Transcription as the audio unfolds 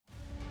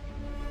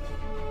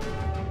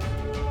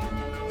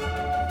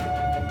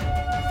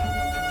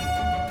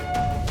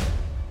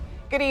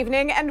Good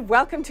evening and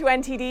welcome to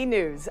NTD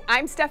News.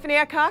 I'm Stephanie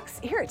Cox.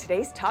 Here are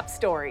today's top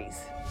stories.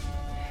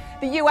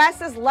 The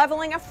U.S. is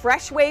leveling a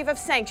fresh wave of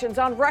sanctions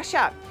on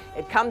Russia.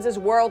 It comes as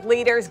world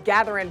leaders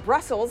gather in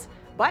Brussels,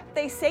 but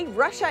they say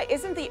Russia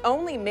isn't the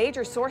only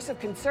major source of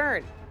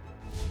concern.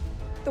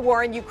 The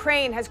war in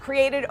Ukraine has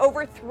created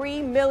over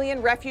 3 million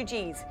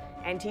refugees.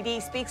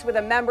 NTD speaks with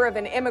a member of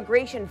an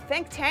immigration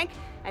think tank,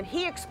 and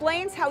he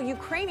explains how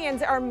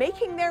Ukrainians are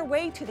making their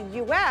way to the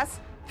U.S.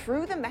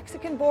 through the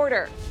Mexican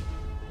border.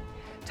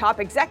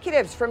 Top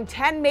executives from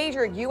 10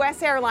 major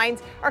U.S.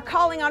 airlines are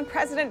calling on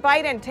President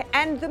Biden to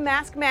end the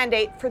mask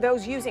mandate for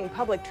those using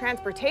public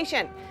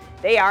transportation.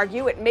 They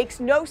argue it makes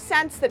no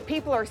sense that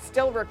people are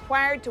still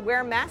required to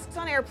wear masks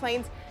on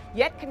airplanes,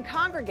 yet can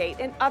congregate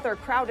in other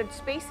crowded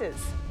spaces.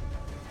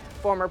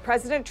 Former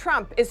President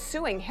Trump is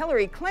suing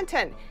Hillary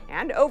Clinton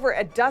and over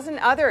a dozen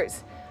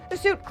others. The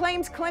suit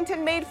claims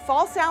Clinton made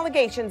false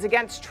allegations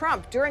against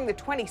Trump during the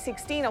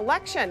 2016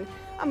 election,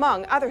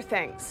 among other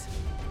things.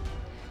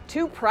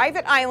 2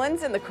 private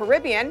islands in the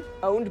Caribbean,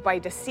 owned by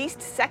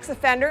deceased sex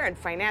offender and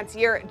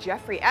financier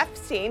Jeffrey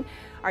Epstein,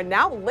 are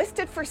now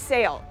listed for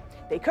sale.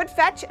 They could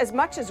fetch as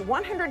much as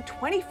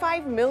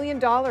 $125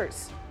 million.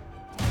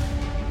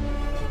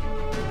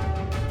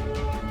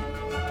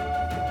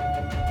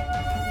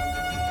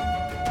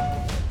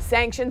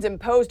 Sanctions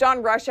imposed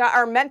on Russia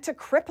are meant to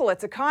cripple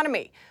its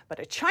economy, but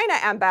a China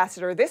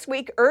ambassador this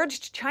week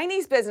urged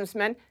Chinese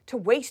businessmen to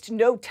waste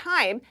no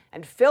time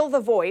and fill the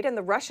void in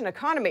the Russian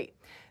economy.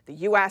 The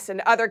U.S.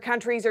 and other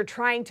countries are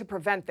trying to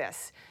prevent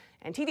this.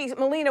 NTD's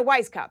Melina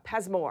Weisskopf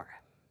has more.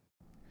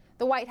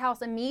 The White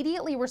House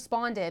immediately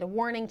responded,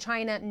 warning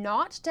China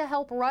not to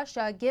help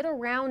Russia get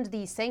around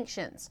these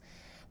sanctions.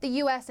 The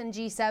U.S. and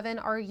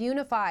G7 are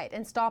unified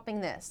in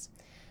stopping this.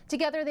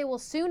 Together, they will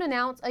soon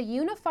announce a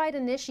unified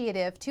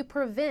initiative to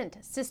prevent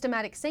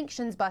systematic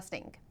sanctions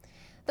busting.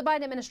 The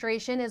Biden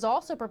administration is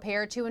also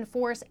prepared to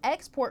enforce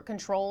export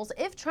controls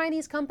if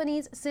Chinese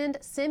companies send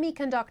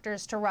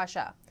semiconductors to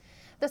Russia.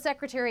 The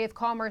Secretary of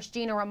Commerce,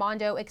 Gina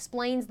Raimondo,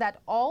 explains that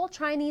all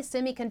Chinese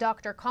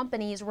semiconductor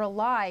companies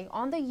rely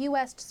on the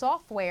U.S.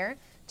 software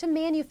to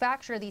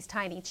manufacture these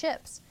tiny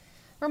chips.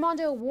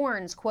 Raimondo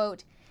warns,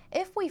 quote,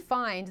 "If we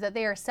find that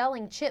they are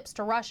selling chips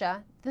to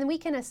Russia, then we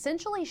can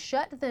essentially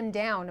shut them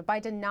down by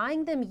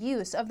denying them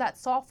use of that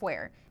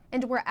software,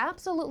 and we're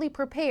absolutely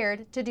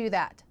prepared to do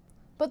that."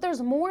 But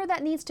there's more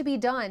that needs to be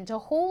done to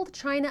hold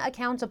China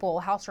accountable,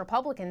 House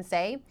Republicans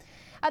say.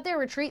 At their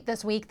retreat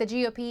this week, the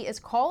GOP is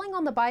calling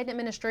on the Biden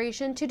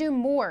administration to do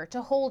more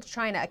to hold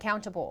China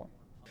accountable.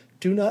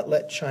 Do not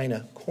let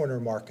China corner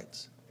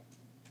markets.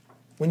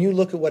 When you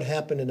look at what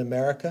happened in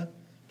America,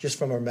 just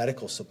from our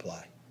medical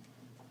supply,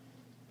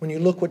 when you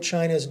look what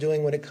China is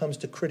doing when it comes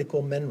to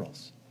critical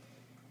minerals,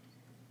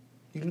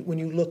 when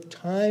you look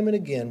time and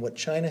again what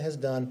China has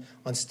done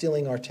on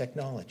stealing our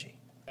technology.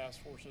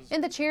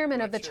 And the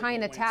chairman of the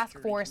China Task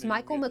Force,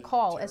 Michael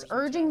McCaul, is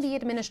urging the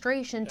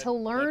administration to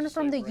learn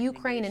from the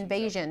Ukraine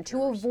invasion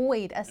to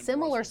avoid a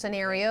similar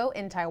scenario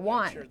in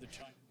Taiwan.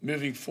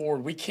 Moving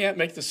forward, we can't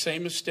make the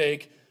same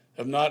mistake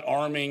of not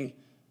arming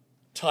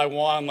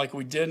Taiwan like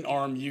we didn't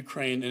arm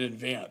Ukraine in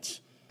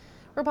advance.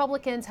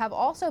 Republicans have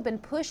also been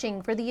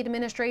pushing for the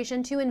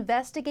administration to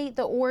investigate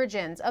the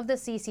origins of the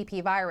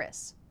CCP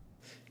virus.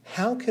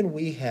 How can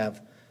we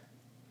have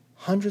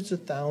hundreds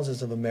of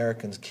thousands of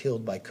Americans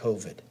killed by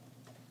COVID,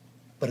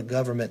 but a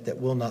government that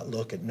will not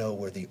look and know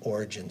where the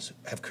origins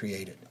have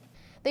created?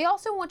 They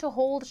also want to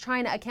hold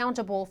China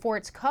accountable for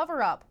its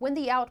cover-up when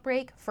the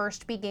outbreak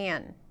first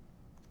began.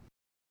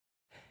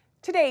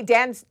 Today,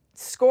 Dan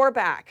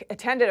Skorback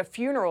attended a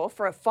funeral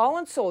for a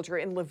fallen soldier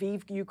in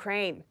Lviv,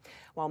 Ukraine.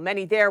 While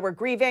many there were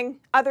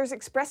grieving, others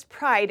expressed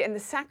pride in the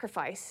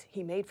sacrifice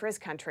he made for his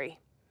country.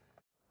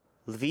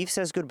 Lviv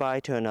says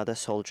goodbye to another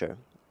soldier.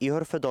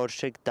 Ihor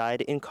Fedorchik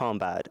died in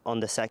combat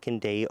on the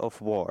second day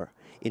of war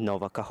in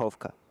Nova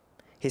Kakhovka.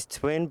 His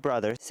twin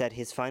brother said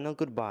his final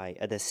goodbye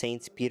at the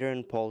Saints Peter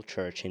and Paul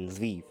Church in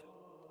Lviv.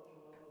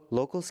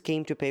 Locals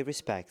came to pay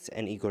respects,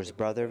 and Igor's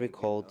brother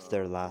recalled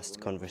their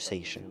last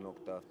conversation.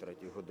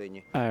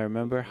 I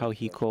remember how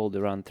he called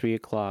around 3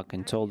 o'clock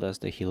and told us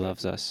that he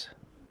loves us.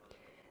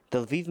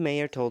 The Lviv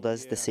mayor told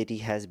us the city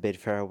has bid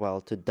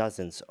farewell to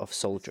dozens of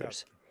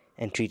soldiers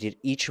and treated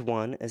each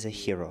one as a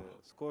hero.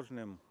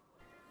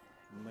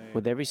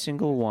 With every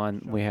single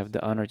one, we have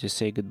the honor to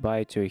say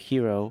goodbye to a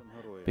hero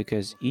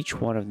because each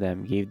one of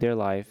them gave their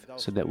life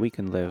so that we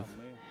can live.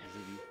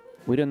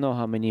 We don't know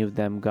how many of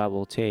them God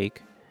will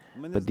take,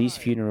 but these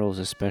funerals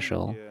are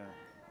special.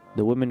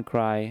 The women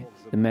cry,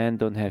 the men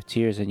don't have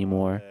tears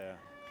anymore,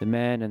 the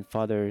men and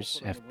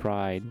fathers have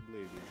pride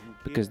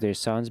because their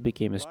sons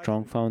became a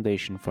strong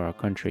foundation for our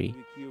country.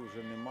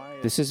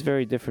 This is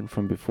very different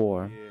from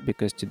before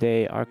because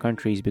today our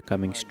country is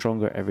becoming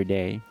stronger every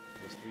day.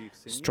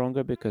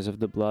 Stronger because of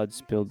the blood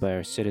spilled by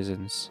our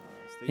citizens.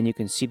 And you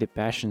can see the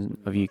passion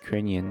of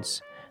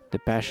Ukrainians, the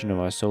passion of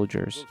our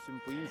soldiers.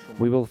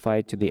 We will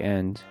fight to the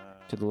end,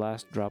 to the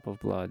last drop of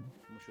blood.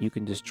 You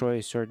can destroy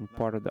a certain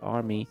part of the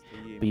army,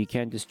 but you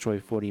can't destroy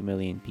 40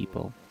 million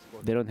people.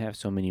 They don't have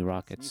so many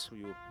rockets.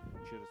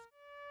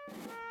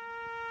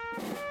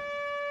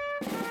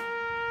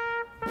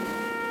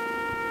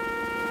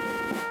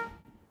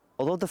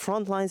 Although the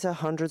front lines are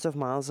hundreds of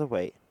miles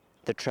away,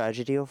 the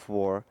tragedy of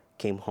war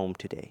came home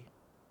today.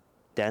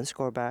 Dan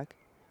Skorbak,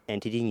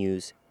 NTD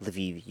News,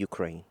 Lviv,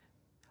 Ukraine.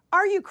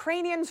 Are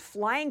Ukrainians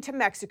flying to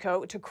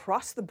Mexico to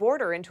cross the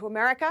border into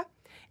America?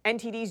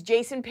 NTD's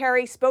Jason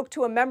Perry spoke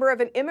to a member of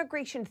an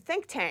immigration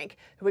think tank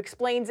who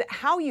explains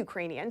how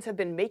Ukrainians have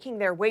been making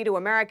their way to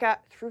America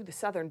through the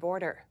southern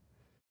border.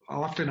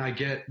 Often I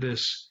get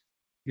this,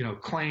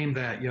 claim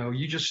that,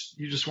 you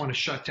just want to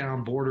shut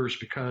down borders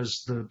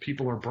because the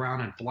people are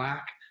brown and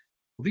black.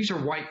 Well, these are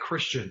white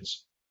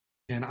Christians,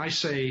 and I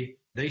say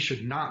they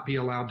should not be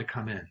allowed to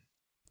come in.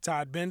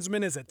 Todd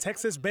Bensman is a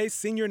Texas-based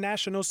senior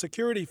national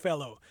security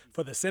fellow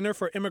for the Center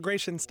for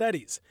Immigration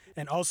Studies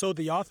and also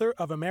the author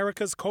of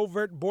America's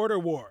Covert Border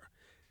War.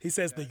 He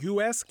says the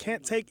U.S.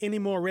 can't take any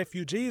more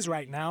refugees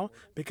right now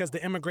because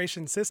the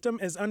immigration system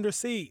is under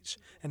siege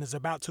and is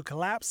about to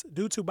collapse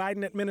due to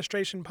Biden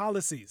administration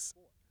policies.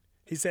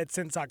 He said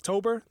since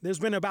October, there's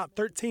been about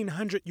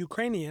 1,300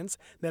 Ukrainians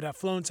that have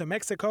flown to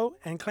Mexico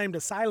and claimed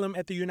asylum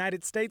at the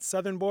United States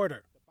southern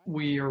border.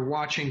 We are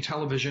watching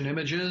television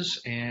images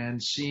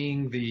and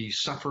seeing the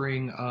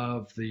suffering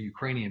of the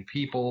Ukrainian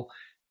people.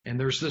 And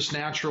there's this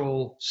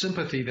natural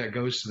sympathy that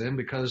goes to them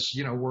because,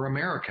 we're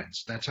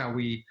Americans. That's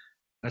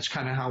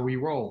kind of how we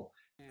roll.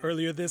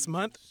 Earlier this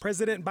month,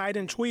 President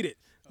Biden tweeted,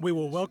 "We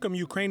will welcome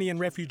Ukrainian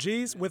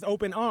refugees with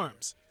open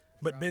arms."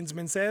 But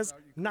Bensman says,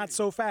 not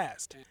so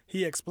fast.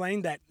 He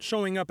explained that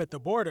showing up at the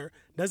border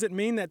doesn't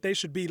mean that they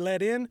should be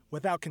let in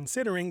without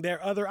considering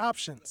their other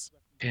options.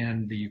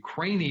 And the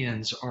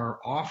Ukrainians are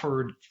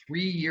offered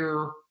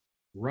 3-year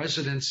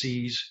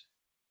residencies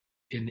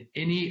in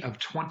any of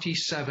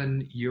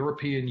 27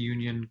 European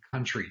Union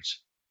countries.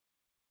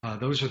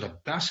 Those are the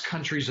best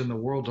countries in the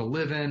world to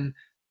live in,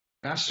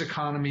 best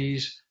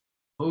economies,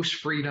 most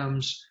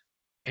freedoms,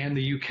 and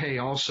the UK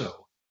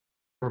also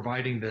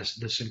providing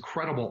this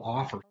incredible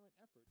offer.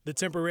 The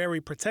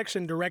Temporary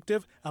Protection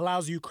Directive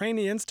allows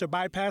Ukrainians to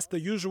bypass the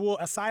usual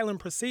asylum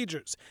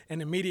procedures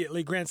and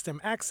immediately grants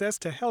them access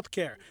to health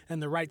care and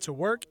the right to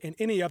work in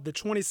any of the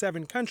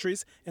 27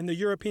 countries in the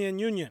European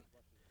Union.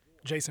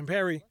 Jason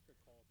Perry,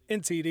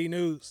 NTD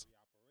News.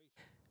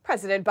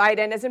 President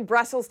Biden is in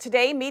Brussels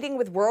today meeting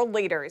with world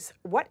leaders.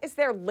 What is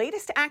their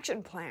latest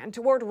action plan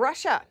toward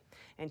Russia?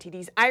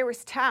 NTD's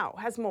Iris Tao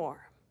has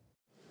more.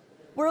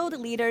 World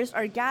leaders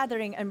are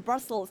gathering in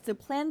Brussels to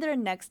plan their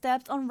next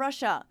steps on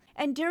Russia.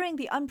 And during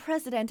the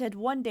unprecedented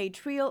one-day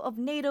trio of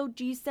NATO,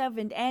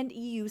 G7, and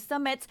EU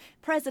summits,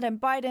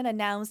 President Biden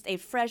announced a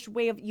fresh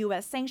wave of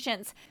U.S.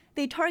 sanctions.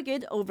 They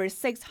target over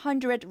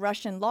 600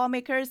 Russian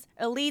lawmakers,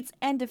 elites,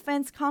 and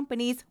defense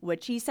companies,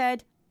 which he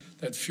said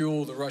that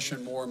fuel the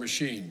Russian war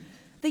machine.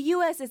 The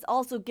U.S. is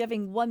also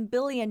giving $1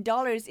 billion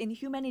in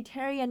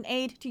humanitarian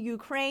aid to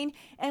Ukraine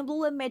and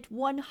will admit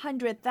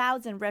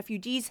 100,000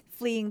 refugees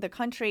fleeing the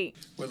country,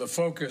 with a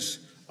focus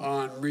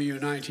on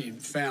reuniting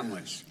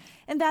families.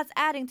 And that's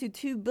adding to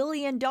 $2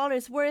 billion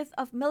worth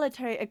of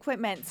military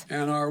equipment.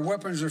 And our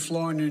weapons are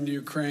flowing into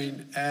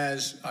Ukraine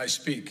as I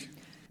speak.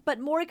 But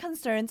more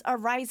concerns are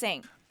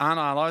rising. And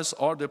allies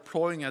are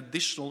deploying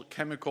additional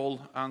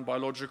chemical and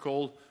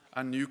biological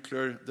and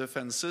nuclear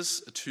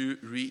defenses to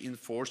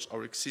reinforce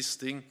our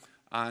existing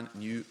and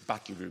new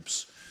battle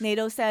groups.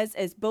 NATO says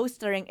it's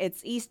bolstering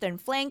its eastern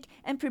flank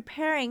and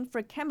preparing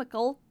for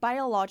chemical,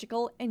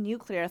 biological, and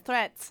nuclear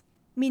threats.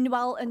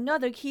 Meanwhile,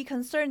 another key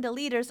concern the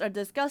leaders are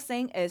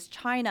discussing is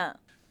China.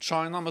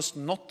 China must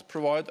not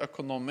provide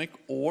economic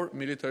or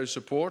military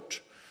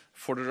support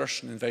for the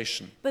Russian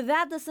invasion. But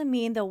that doesn't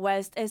mean the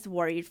West is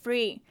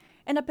worry-free.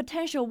 In a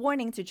potential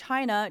warning to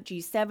China,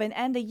 G7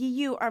 and the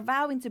EU are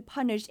vowing to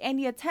punish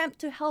any attempt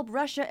to help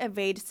Russia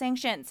evade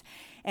sanctions.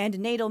 And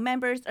NATO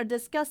members are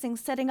discussing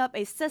setting up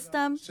a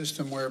system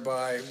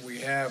whereby we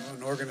have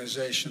an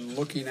organization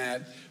looking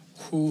at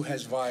who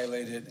has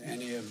violated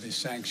any of the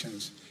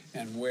sanctions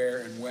and where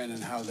and when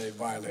and how they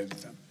violated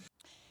them.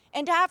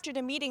 And after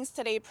the meetings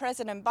today,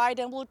 President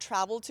Biden will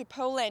travel to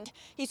Poland.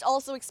 He's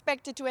also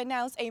expected to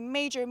announce a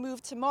major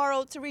move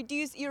tomorrow to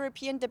reduce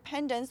European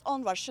dependence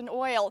on Russian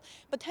oil,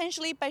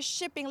 potentially by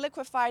shipping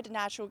liquefied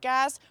natural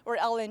gas, or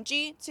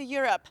LNG, to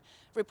Europe.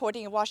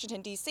 Reporting in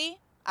Washington, D.C.,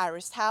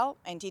 Iris Tao,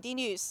 NTD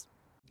News.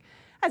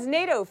 As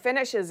NATO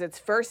finishes its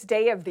first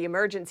day of the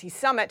emergency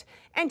summit,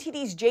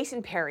 NTD's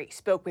Jason Perry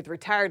spoke with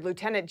retired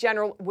Lieutenant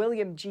General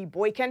William G.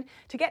 Boykin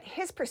to get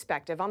his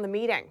perspective on the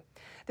meeting.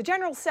 The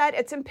general said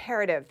it's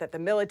imperative that the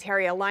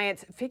military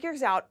alliance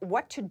figures out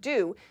what to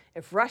do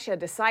if Russia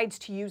decides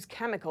to use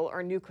chemical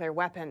or nuclear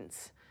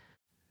weapons.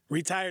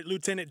 Retired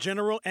Lieutenant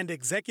General and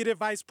Executive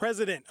Vice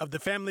President of the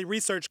Family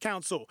Research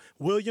Council,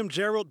 William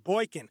Gerald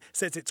Boykin,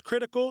 says it's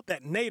critical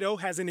that NATO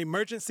has an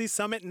emergency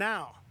summit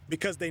now,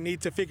 because they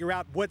need to figure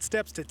out what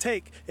steps to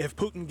take if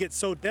Putin gets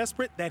so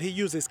desperate that he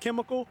uses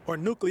chemical or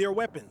nuclear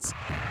weapons.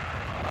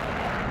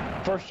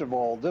 First of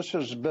all, this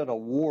has been a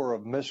war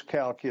of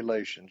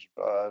miscalculations.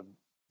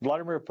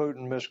 Vladimir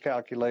Putin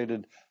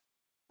miscalculated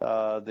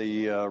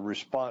the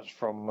response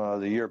from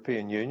the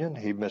European Union.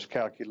 He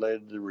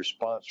miscalculated the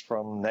response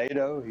from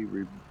NATO. He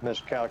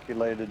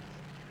miscalculated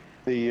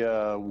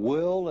the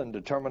will and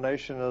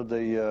determination of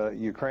the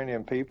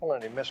Ukrainian people,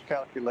 and he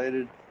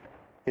miscalculated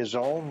his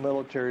own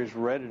military's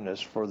readiness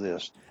for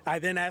this. I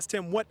then asked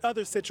him what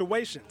other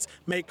situations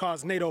may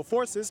cause NATO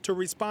forces to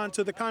respond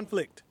to the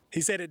conflict.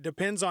 He said it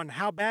depends on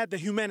how bad the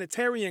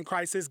humanitarian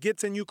crisis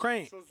gets in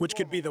Ukraine, which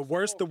could be the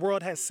worst the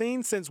world has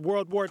seen since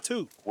World War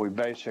II. We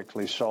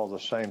basically saw the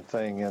same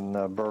thing in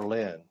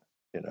Berlin.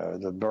 You know,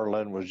 the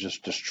Berlin was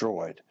just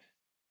destroyed.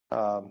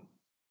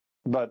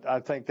 But I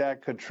think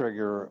that could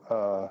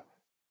trigger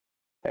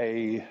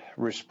a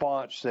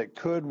response that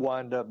could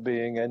wind up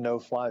being a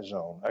no-fly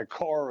zone, a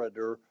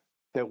corridor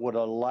that would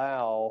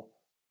allow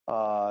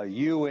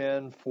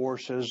UN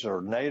forces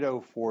or NATO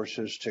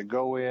forces to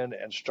go in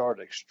and start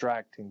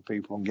extracting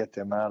people and get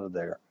them out of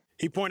there.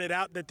 He pointed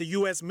out that the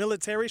U.S.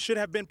 military should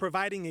have been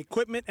providing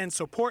equipment and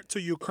support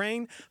to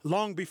Ukraine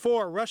long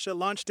before Russia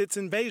launched its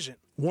invasion,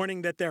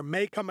 warning that there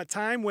may come a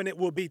time when it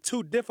will be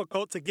too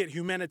difficult to get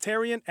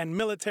humanitarian and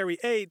military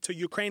aid to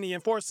Ukrainian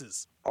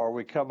forces. Are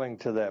we coming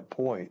to that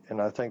point?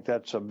 And I think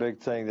that's a big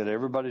thing that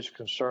everybody's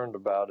concerned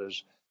about,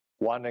 is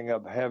winding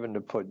up having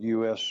to put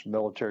U.S.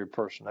 military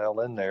personnel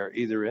in there,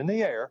 either in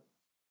the air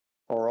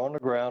or on the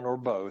ground or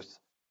both,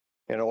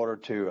 in order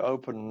to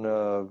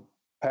open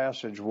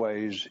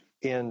passageways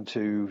in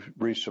to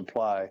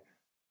resupply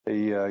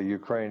the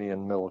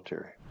Ukrainian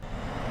military.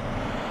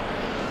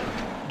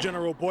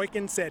 General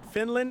Boykin said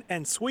Finland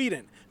and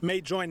Sweden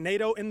may join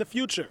NATO in the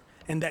future,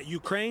 and that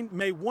Ukraine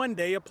may one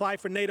day apply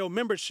for NATO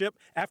membership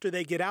after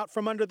they get out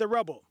from under the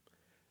rubble.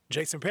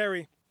 Jason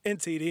Perry,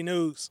 NTD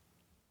News.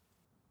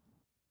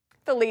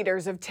 The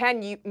leaders of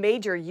 10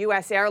 major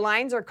U.S.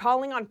 airlines are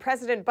calling on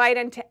President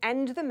Biden to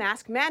end the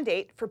mask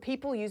mandate for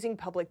people using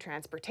public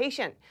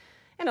transportation.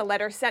 In a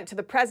letter sent to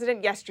the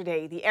president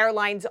yesterday, the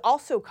airlines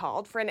also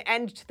called for an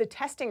end to the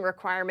testing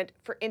requirement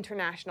for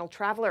international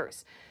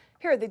travelers.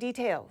 Here are the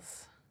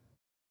details.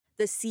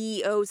 The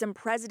CEOs and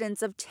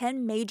presidents of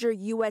 10 major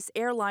U.S.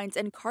 airlines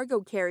and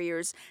cargo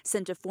carriers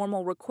sent a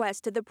formal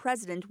request to the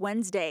president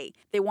Wednesday.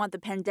 They want the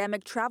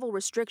pandemic travel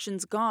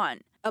restrictions gone.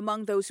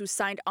 Among those who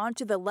signed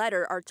onto the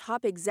letter are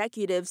top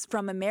executives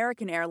from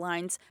American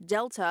Airlines,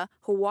 Delta,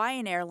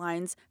 Hawaiian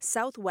Airlines,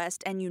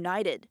 Southwest, and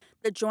United.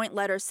 The joint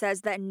letter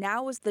says that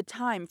now is the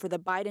time for the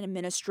Biden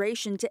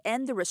administration to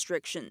end the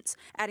restrictions,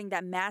 adding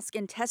that mask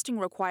and testing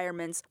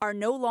requirements are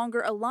no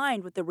longer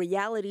aligned with the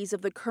realities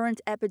of the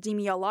current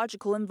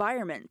epidemiological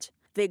environment.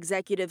 The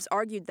executives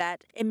argued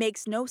that it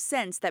makes no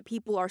sense that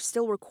people are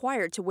still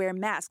required to wear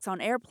masks on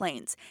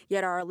airplanes,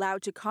 yet are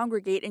allowed to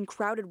congregate in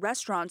crowded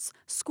restaurants,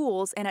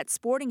 schools, and at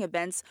sporting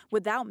events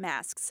without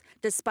masks,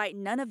 despite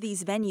none of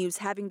these venues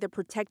having the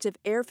protective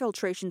air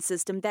filtration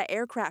system that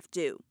aircraft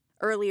do.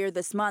 Earlier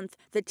this month,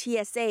 the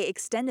TSA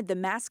extended the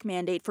mask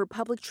mandate for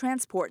public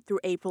transport through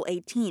April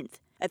 18th.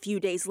 A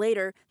few days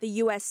later, the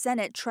U.S.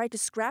 Senate tried to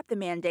scrap the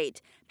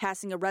mandate,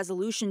 passing a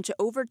resolution to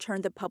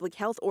overturn the public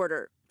health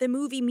order. The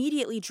move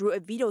immediately drew a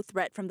veto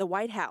threat from the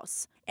White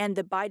House, and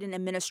the Biden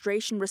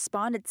administration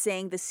responded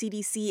saying the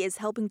CDC is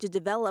helping to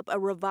develop a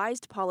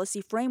revised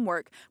policy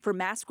framework for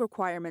mask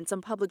requirements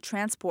on public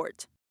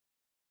transport.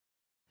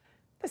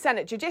 The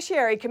Senate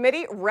Judiciary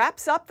Committee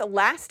wraps up the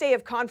last day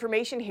of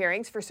confirmation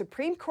hearings for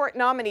Supreme Court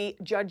nominee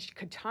Judge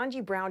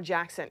Ketanji Brown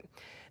Jackson.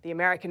 The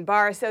American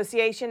Bar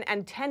Association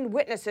and 10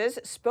 witnesses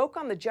spoke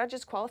on the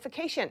judge's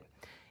qualification.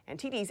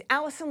 NTD's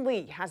Allison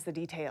Lee has the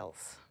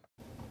details.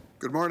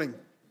 Good morning.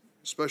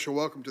 A special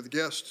welcome to the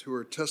guests who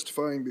are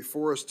testifying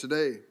before us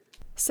today.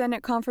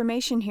 Senate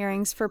confirmation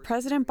hearings for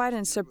President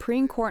Biden's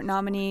Supreme Court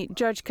nominee,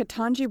 Judge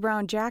Ketanji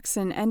Brown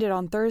Jackson, ended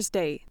on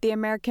Thursday. The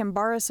American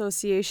Bar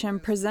Association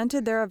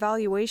presented their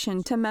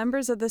evaluation to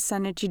members of the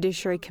Senate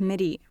Judiciary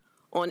Committee.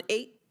 On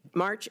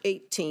March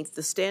 18th,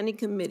 the Standing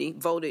Committee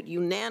voted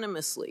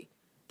unanimously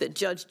that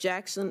Judge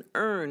Jackson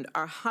earned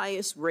our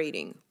highest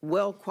rating,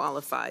 well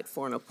qualified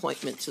for an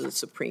appointment to the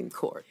Supreme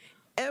Court.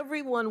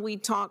 Everyone we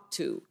talked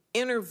to,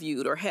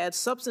 interviewed, or had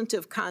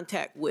substantive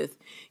contact with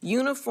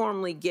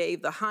uniformly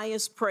gave the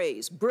highest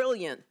praise: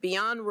 brilliant,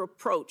 beyond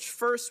reproach,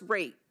 first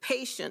rate,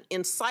 patient,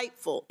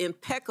 insightful,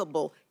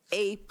 impeccable,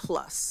 A+.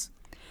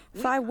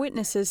 5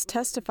 witnesses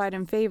testified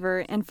in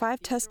favor and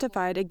 5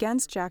 testified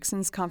against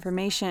Jackson's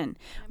confirmation.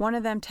 One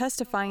of them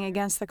testifying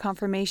against the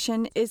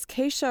confirmation is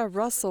Keisha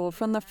Russell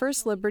from the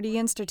First Liberty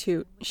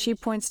Institute. She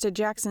points to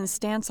Jackson's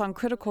stance on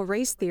critical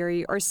race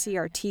theory, or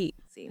CRT.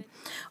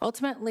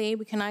 Ultimately,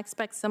 we cannot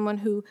expect someone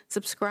who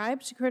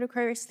subscribes to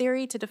critical race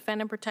theory to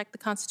defend and protect the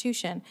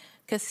Constitution,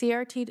 because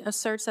CRT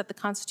asserts that the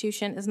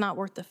Constitution is not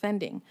worth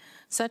defending.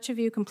 Such a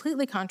view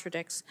completely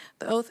contradicts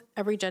the oath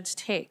every judge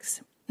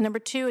takes. Number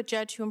 2, a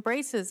judge who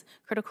embraces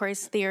critical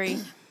race theory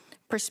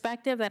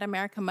perspective that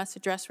America must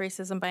address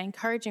racism by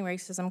encouraging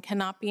racism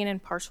cannot be an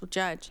impartial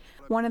judge.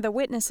 One of the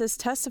witnesses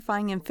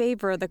testifying in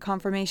favor of the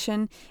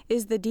confirmation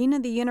is the dean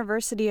of the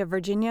University of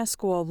Virginia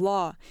School of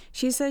Law.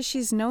 She says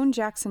she's known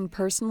Jackson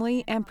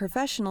personally and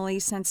professionally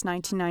since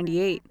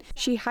 1998.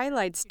 She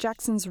highlights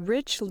Jackson's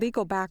rich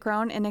legal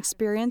background and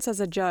experience as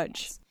a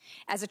judge.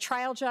 As a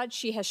trial judge,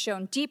 she has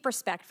shown deep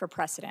respect for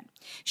precedent.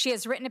 She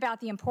has written about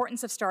the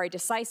importance of stare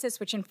decisis,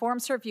 which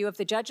informs her view of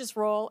the judge's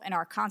role in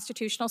our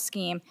constitutional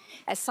scheme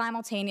as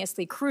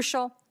simultaneously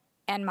crucial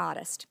and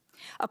modest.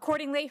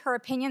 Accordingly, her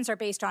opinions are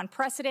based on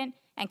precedent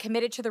and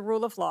committed to the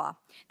rule of law.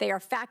 They are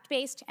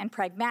fact-based and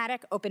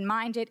pragmatic,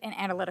 open-minded, and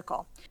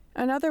analytical.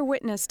 Another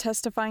witness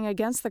testifying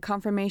against the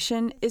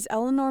confirmation is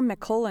Eleanor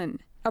McCullen,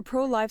 a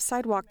pro-life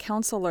sidewalk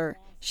counselor.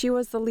 She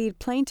was the lead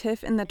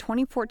plaintiff in the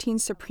 2014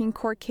 Supreme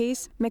Court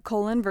case,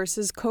 McCullen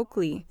v.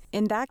 Coakley.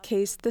 In that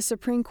case, the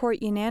Supreme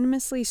Court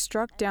unanimously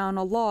struck down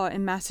a law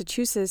in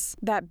Massachusetts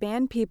that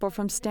banned people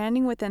from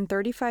standing within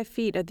 35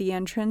 feet of the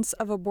entrance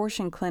of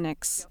abortion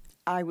clinics.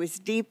 I was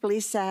deeply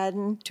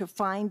saddened to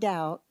find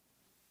out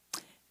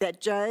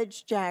that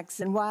Judge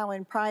Jackson, while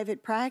in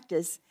private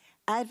practice,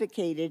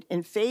 advocated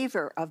in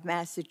favor of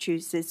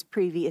Massachusetts'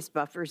 previous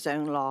buffer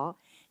zone law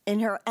in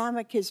her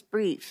amicus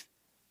brief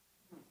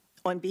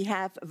on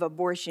behalf of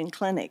abortion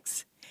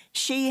clinics.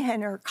 She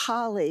and her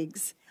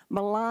colleagues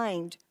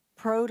maligned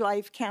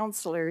pro-life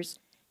counselors,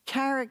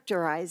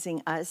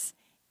 characterizing us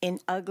in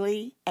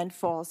ugly and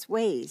false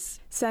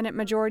ways. Senate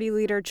Majority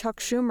Leader Chuck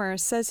Schumer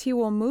says he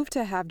will move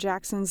to have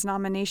Jackson's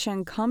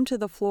nomination come to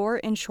the floor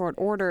in short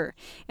order,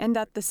 and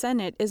that the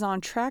Senate is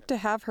on track to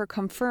have her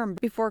confirmed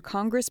before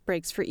Congress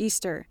breaks for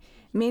Easter.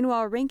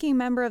 Meanwhile, ranking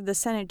member of the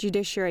Senate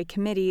Judiciary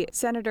Committee,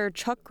 Senator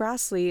Chuck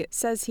Grassley,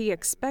 says he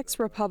expects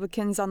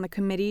Republicans on the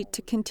committee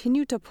to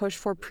continue to push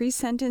for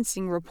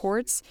pre-sentencing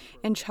reports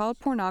in child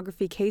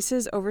pornography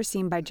cases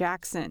overseen by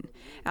Jackson.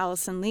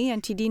 Allison Lee,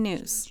 NTD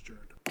News.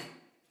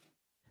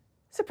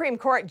 Supreme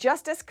Court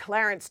Justice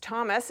Clarence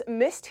Thomas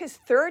missed his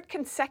third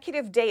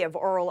consecutive day of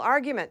oral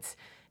arguments,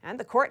 and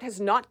the court has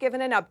not given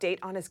an update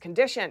on his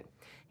condition.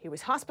 He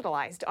was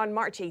hospitalized on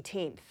March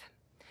 18th.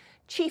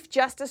 Chief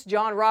Justice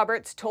John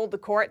Roberts told the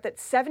court that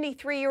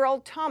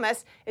 73-year-old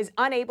Thomas is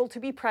unable to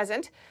be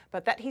present,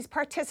 but that he's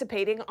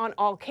participating on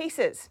all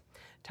cases.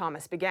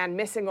 Thomas began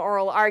missing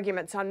oral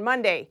arguments on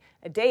Monday,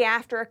 a day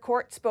after a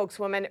court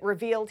spokeswoman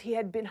revealed he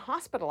had been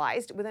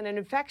hospitalized with an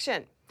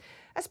infection.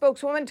 A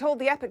spokeswoman told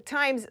the Epoch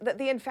Times that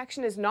the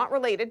infection is not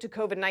related to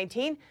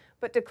COVID-19,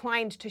 but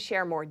declined to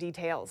share more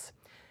details.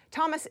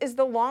 Thomas is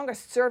the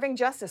longest-serving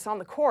justice on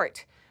the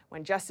court.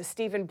 When Justice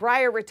Stephen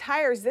Breyer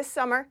retires this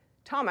summer,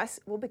 Thomas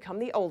will become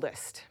the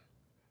oldest.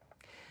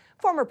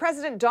 Former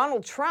President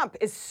Donald Trump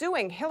is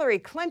suing Hillary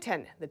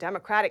Clinton, the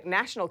Democratic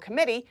National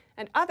Committee,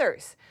 and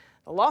others.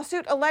 The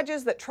lawsuit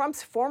alleges that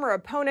Trump's former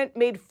opponent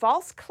made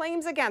false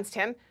claims against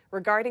him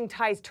regarding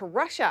ties to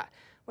Russia,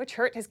 which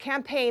hurt his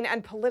campaign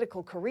and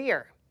political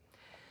career.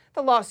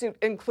 The lawsuit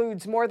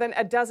includes more than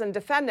a dozen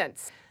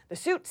defendants. The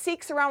suit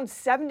seeks around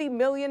 $70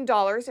 million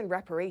in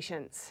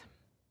reparations.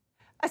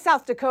 A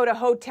South Dakota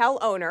hotel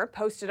owner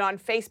posted on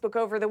Facebook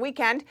over the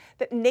weekend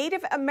that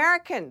Native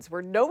Americans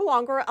were no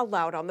longer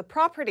allowed on the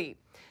property.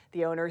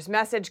 The owner's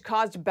message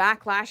caused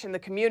backlash in the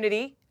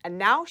community, and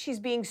now she's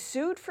being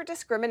sued for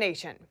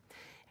discrimination.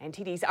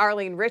 NTD's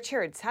Arlene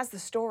Richards has the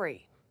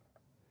story.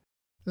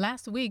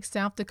 Last week,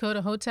 South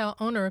Dakota hotel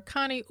owner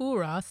Connie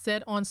Ura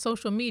said on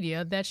social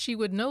media that she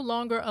would no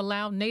longer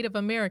allow Native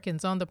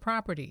Americans on the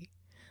property.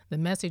 The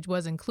message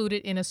was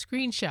included in a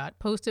screenshot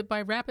posted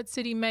by Rapid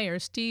City Mayor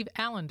Steve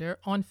Allender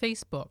on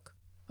Facebook.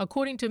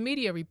 According to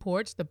media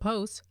reports, the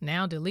post,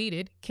 now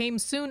deleted, came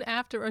soon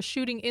after a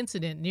shooting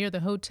incident near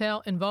the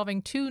hotel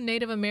involving 2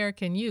 Native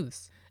American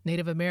youths.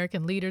 Native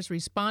American leaders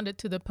responded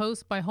to the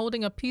post by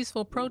holding a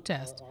peaceful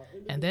protest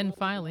and then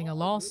filing a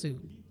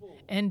lawsuit.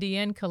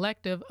 NDN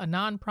Collective, a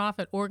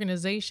nonprofit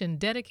organization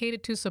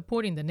dedicated to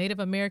supporting the Native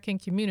American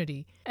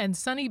community, and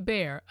Sunny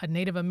Bear, a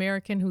Native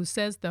American who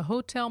says the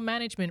hotel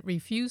management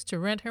refused to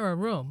rent her a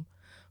room,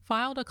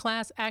 filed a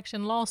class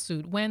action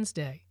lawsuit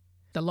Wednesday.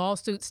 The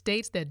lawsuit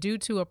states that due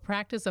to a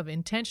practice of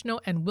intentional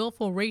and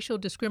willful racial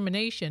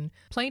discrimination,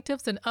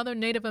 plaintiffs and other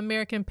Native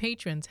American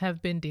patrons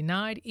have been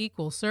denied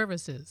equal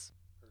services.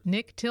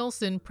 Nick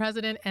Tilson,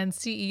 president and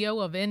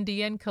CEO of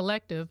NDN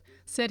Collective,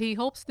 said he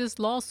hopes this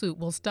lawsuit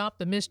will stop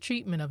the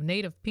mistreatment of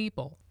Native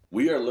people.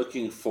 We're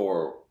looking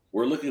for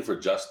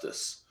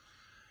justice,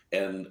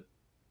 and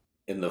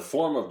in the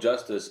form of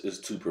justice is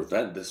to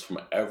prevent this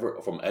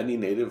from any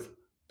Native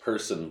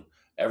person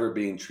ever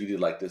being treated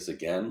like this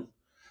again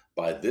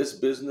by this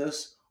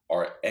business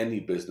or any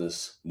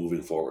business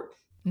moving forward.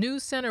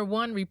 News Center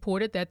 1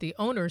 reported that the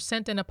owner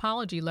sent an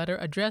apology letter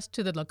addressed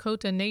to the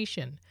Lakota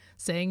Nation,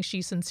 saying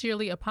she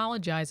sincerely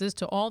apologizes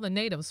to all the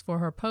natives for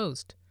her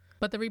post.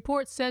 But the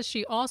report says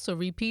she also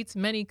repeats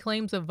many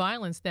claims of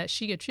violence that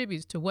she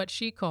attributes to what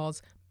she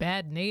calls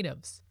bad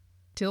natives.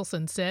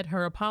 Tilson said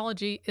her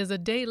apology is a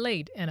day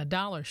late and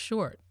 $1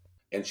 short.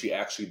 And she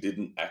actually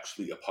didn't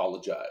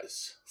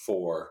apologize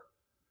for,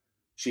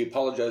 she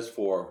apologized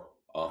for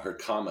her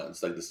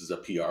comments like this is a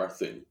PR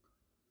thing.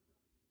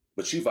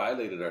 But she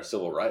violated our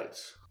civil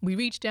rights. We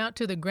reached out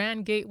to the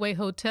Grand Gateway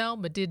Hotel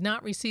but did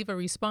not receive a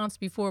response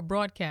before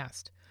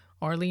broadcast.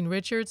 Arlene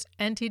Richards,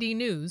 NTD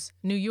News,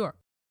 New York.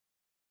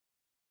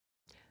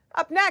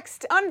 Up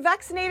next,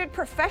 unvaccinated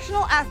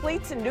professional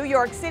athletes in New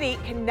York City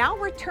can now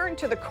return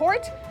to the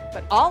court,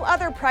 but all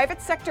other private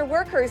sector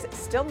workers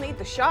still need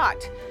the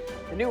shot.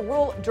 The new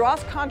rule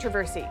draws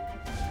controversy.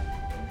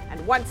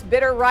 And once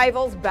bitter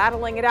rivals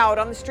battling it out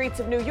on the streets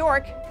of New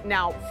York,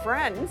 now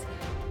friends.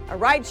 A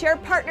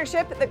rideshare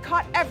partnership that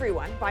caught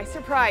everyone by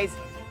surprise.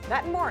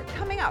 That and more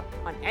coming up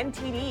on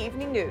NTD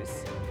Evening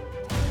News.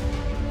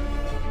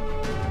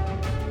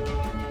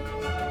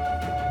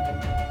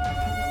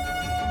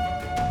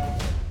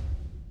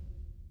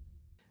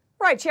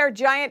 Rideshare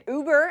giant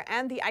Uber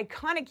and the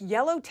iconic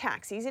yellow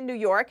taxis in New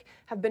York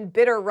have been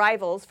bitter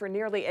rivals for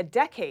nearly a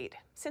decade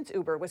since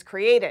Uber was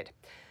created.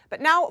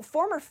 But now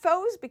former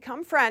foes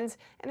become friends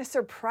in a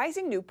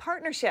surprising new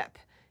partnership.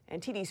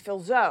 NTD's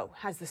Phil Zoe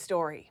has the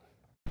story.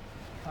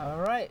 All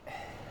right,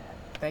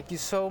 thank you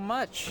so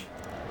much.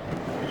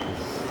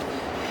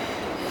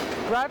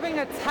 Grabbing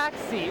a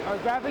taxi or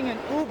grabbing an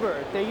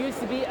Uber, there used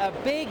to be a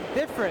big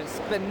difference,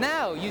 but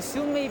now you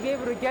soon may be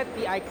able to get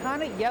the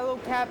iconic yellow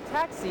cab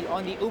taxi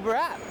on the Uber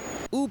app.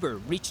 Uber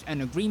reached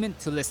an agreement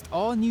to list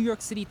all New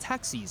York City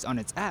taxis on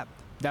its app.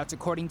 That's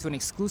according to an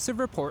exclusive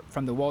report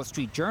from the Wall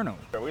Street Journal.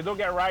 We do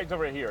get rides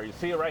over here. You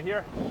see it right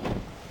here?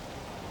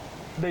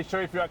 They show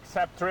if you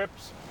accept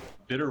trips.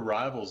 Bitter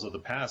rivals of the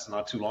past,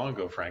 not too long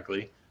ago,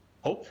 frankly,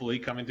 hopefully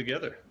coming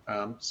together.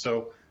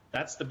 So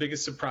that's the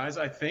biggest surprise,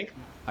 I think.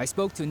 I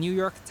spoke to a New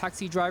York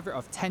taxi driver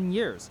of 10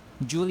 years,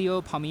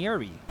 Giulio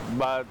Palmieri.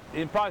 But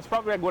it's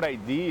probably a good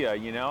idea,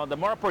 you know. The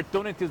more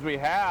opportunities we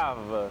have,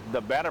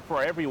 the better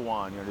for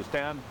everyone, you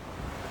understand?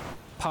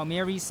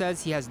 Palmieri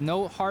says he has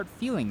no hard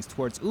feelings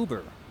towards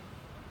Uber.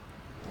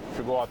 If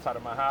you go outside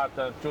of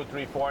Manhattan, 2,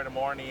 3, 4 in the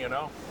morning, you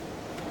know,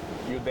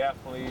 you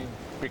definitely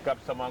pick up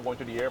someone going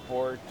to the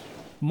airport.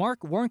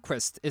 Mark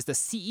Warnquist is the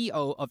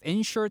CEO of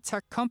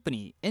insurtech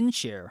company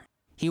InShare.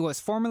 He was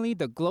formerly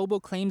the global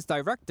claims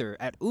director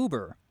at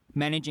Uber,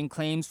 managing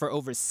claims for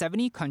over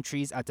 70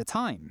 countries at the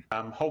time.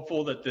 I'm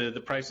hopeful that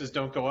the prices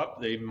don't go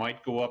up. They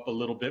might go up a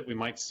little bit. We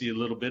might see a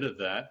little bit of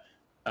that.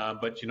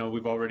 But, you know,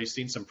 we've already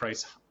seen some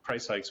price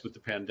hikes with the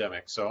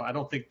pandemic. So I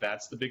don't think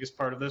that's the biggest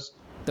part of this.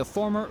 The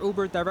former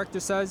Uber director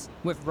says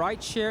with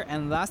rideshare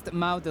and last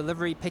mile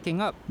delivery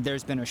picking up,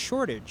 there's been a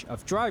shortage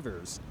of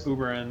drivers.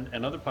 Uber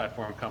and other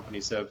platform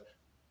companies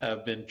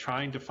have been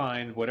trying to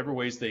find whatever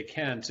ways they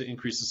can to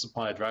increase the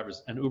supply of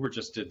drivers. And Uber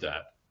just did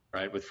that,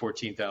 right, with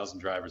 14,000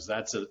 drivers.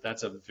 That's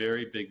a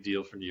very big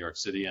deal for New York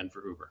City and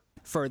for Uber.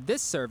 For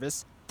this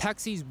service,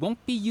 taxis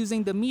won't be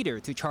using the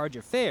meter to charge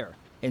a fare.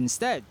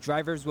 Instead,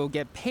 drivers will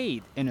get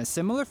paid in a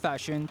similar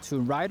fashion to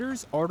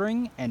riders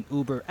ordering an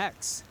Uber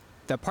X.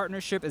 The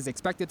partnership is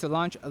expected to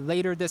launch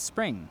later this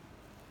spring.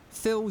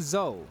 Phil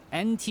Zoe,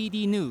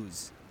 NTD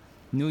News,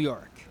 New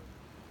York.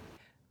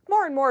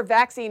 More and more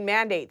vaccine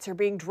mandates are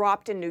being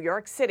dropped in New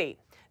York City.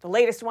 The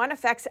latest one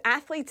affects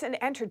athletes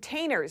and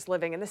entertainers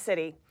living in the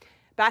city.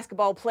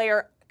 Basketball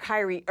player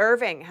Kyrie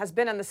Irving has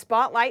been in the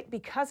spotlight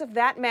because of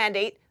that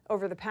mandate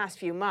over the past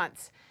few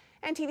months.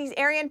 NTD's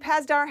Arian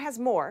Pazdar has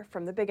more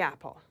from the Big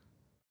Apple.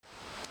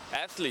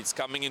 Athletes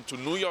coming into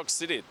New York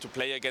City to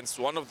play against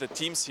one of the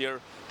teams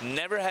here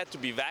never had to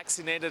be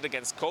vaccinated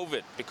against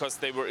COVID because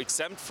they were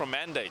exempt from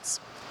mandates.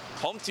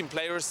 Home team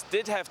players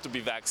did have to be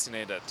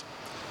vaccinated.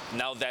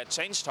 Now that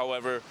changed,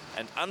 however,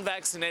 and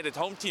unvaccinated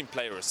home team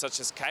players, such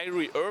as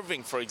Kyrie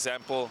Irving, for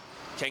example,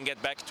 can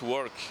get back to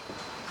work.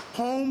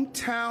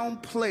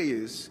 Hometown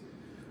players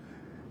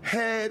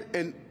had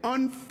an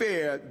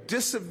unfair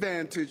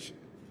disadvantage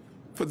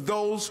for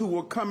those who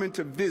were coming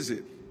to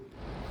visit.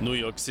 New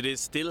York City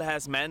still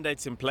has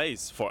mandates in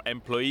place for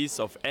employees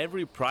of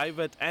every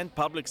private and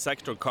public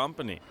sector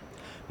company.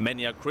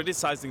 Many are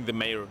criticizing the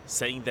mayor,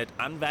 saying that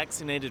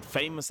unvaccinated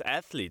famous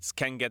athletes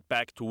can get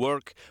back to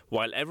work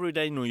while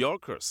everyday New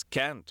Yorkers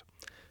can't.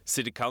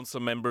 City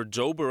Council member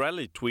Joe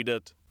Borelli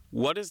tweeted,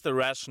 "What is the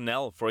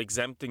rationale for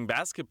exempting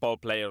basketball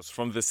players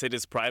from the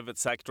city's private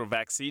sector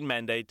vaccine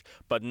mandate,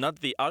 but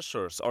not the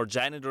ushers or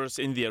janitors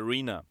in the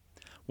arena?"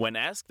 When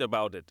asked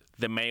about it,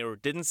 the mayor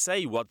didn't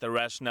say what the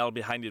rationale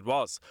behind it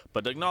was,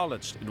 but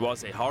acknowledged it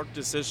was a hard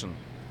decision.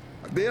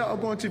 There are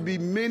going to be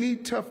many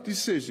tough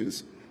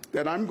decisions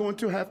that I'm going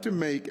to have to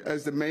make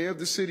as the mayor of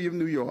the city of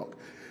New York.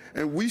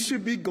 And we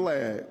should be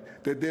glad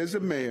that there's a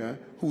mayor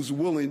who's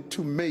willing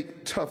to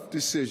make tough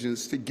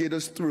decisions to get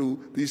us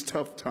through these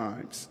tough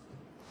times.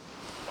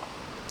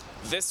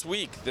 This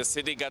week, the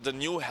city got a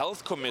new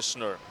health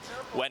commissioner.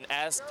 When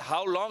asked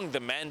how long the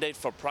mandate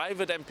for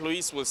private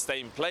employees will stay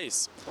in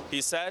place,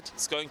 he said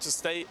it's going to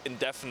stay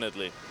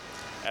indefinitely.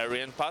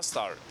 Arian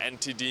Pazdar,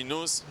 NTD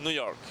News, New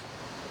York.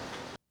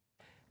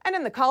 And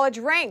in the college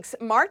ranks,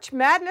 March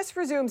Madness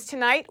resumes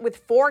tonight with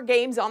 4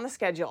 games on the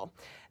schedule.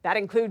 That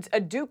includes a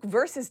Duke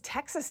versus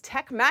Texas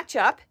Tech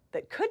matchup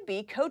that could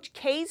be Coach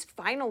K's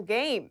final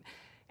game.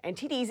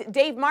 NTD's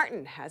Dave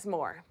Martin has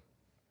more.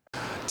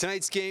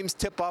 Tonight's games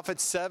tip off at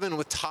 7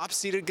 with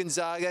top-seeded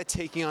Gonzaga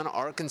taking on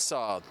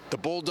Arkansas. The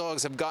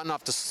Bulldogs have gotten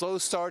off to slow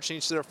starts in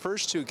each of their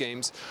first 2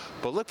 games,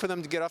 but look for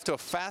them to get off to a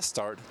fast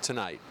start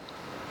tonight.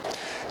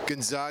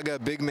 Gonzaga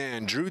big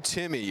man Drew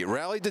Timme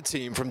rallied the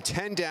team from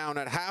 10 down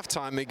at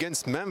halftime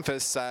against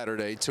Memphis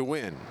Saturday to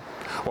win,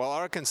 while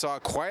Arkansas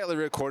quietly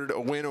recorded a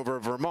win over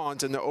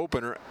Vermont in the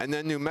opener and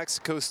then New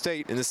Mexico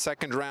State in the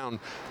second round,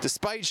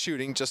 despite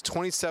shooting just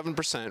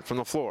 27% from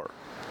the floor.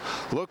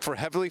 Look for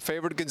heavily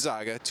favored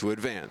Gonzaga to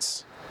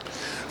advance.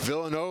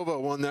 Villanova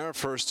won their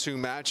first 2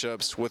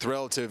 matchups with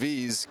relative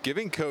ease,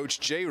 giving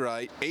coach Jay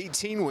Wright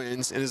 18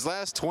 wins in his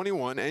last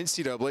 21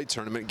 NCAA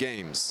tournament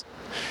games.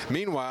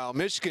 Meanwhile,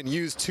 Michigan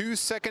used 2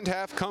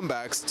 second-half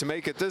comebacks to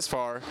make it this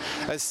far,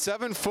 as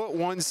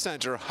 7'1"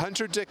 center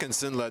Hunter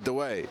Dickinson led the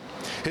way.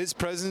 His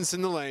presence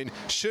in the lane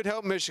should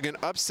help Michigan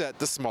upset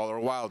the smaller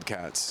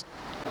Wildcats.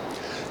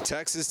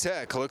 Texas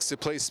Tech looks to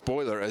play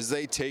spoiler as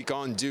they take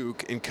on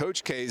Duke in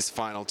Coach K's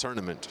final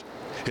tournament.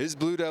 His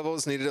Blue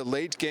Devils needed a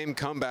late-game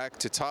comeback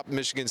to top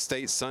Michigan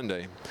State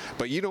Sunday,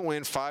 but you don't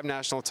win 5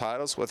 national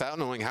titles without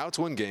knowing how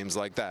to win games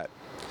like that.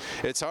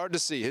 It's hard to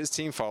see his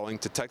team falling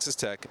to Texas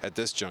Tech at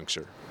this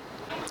juncture.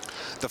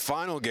 The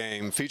final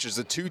game features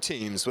the 2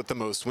 teams with the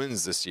most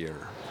wins this year.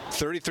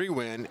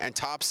 33-win and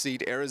top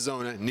seed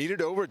Arizona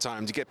needed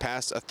overtime to get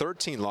past a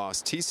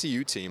 13-loss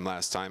TCU team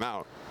last time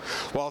out,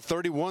 while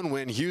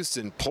 31-win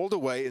Houston pulled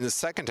away in the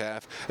second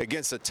half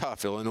against a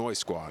tough Illinois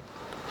squad.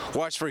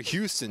 Watch for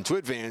Houston to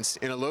advance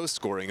in a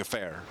low-scoring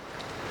affair.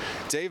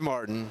 Dave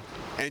Martin,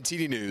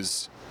 NTD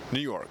News, New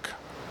York.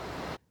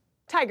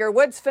 Tiger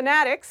Woods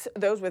fanatics,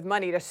 those with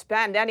money to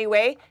spend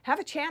anyway, have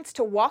a chance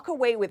to walk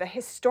away with a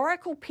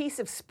historical piece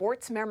of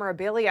sports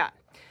memorabilia.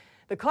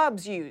 The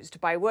clubs used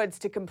by Woods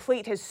to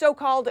complete his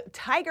so-called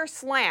Tiger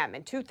Slam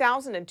in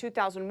 2000 and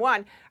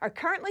 2001 are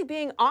currently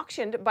being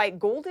auctioned by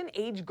Golden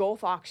Age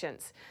Golf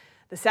Auctions.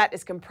 The set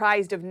is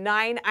comprised of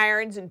 9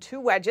 irons and 2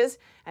 wedges,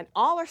 and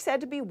all are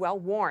said to be well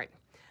worn.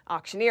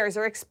 Auctioneers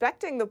are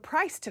expecting the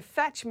price to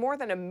fetch more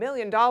than $1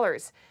 million.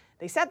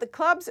 They said the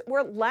clubs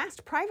were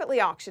last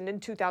privately auctioned in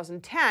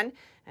 2010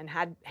 and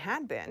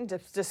had been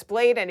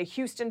displayed in a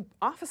Houston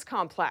office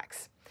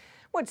complex.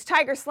 Woods'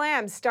 Tiger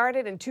Slam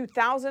started in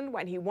 2000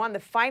 when he won the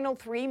final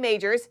 3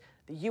 majors,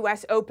 the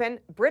U.S. Open,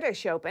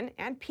 British Open,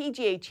 and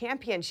PGA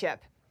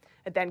Championship.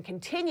 It then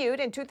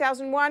continued in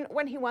 2001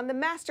 when he won the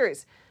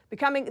Masters,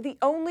 becoming the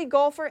only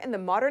golfer in the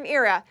modern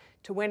era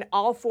to win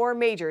all 4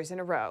 majors in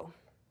a row.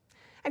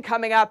 And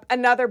coming up,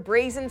 another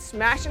brazen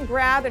smash and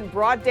grab in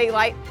broad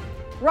daylight.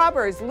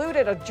 Robbers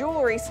looted a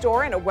jewelry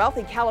store in a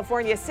wealthy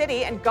California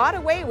city and got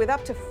away with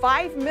up to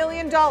 $5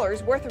 million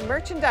worth of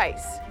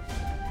merchandise.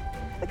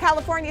 The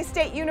California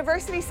State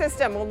University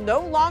system will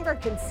no longer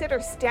consider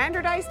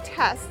standardized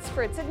tests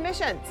for its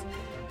admissions.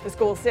 The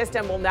school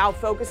system will now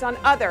focus on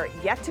other,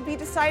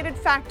 yet-to-be-decided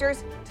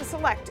factors to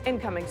select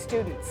incoming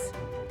students.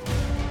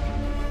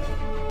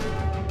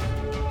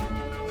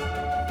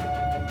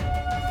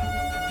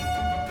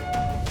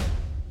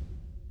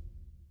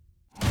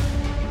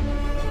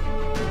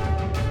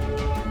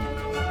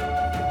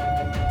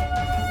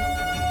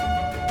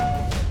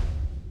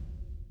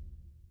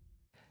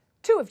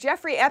 Two of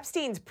Jeffrey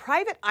Epstein's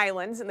private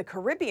islands in the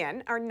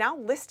Caribbean are now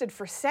listed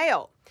for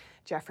sale.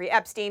 Jeffrey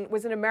Epstein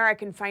was an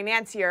American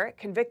financier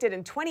convicted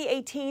in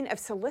 2018 of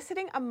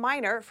soliciting a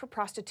minor for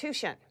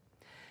prostitution.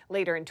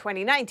 Later in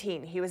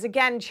 2019, he was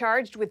again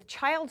charged with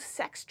child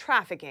sex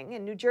trafficking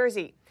in New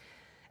Jersey.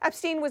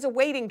 Epstein was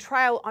awaiting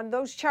trial on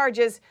those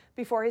charges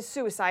before his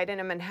suicide in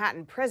a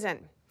Manhattan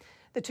prison.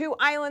 The 2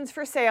 islands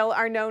for sale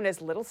are known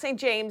as Little St.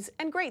 James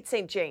and Great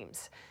St.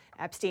 James.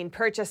 Epstein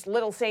purchased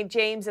Little St.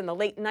 James in the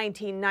late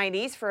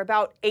 1990s for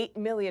about $8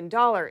 million.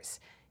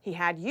 He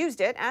had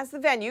used it as the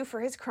venue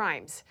for his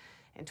crimes.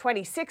 In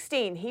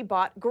 2016, he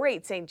bought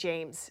Great St.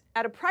 James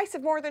at a price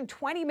of more than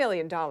 $20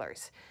 million.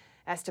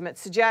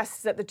 Estimates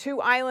suggest that the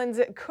 2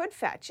 islands could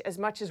fetch as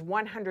much as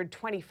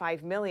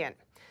 $125 million.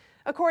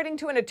 According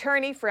to an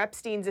attorney for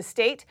Epstein's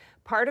estate,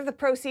 part of the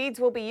proceeds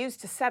will be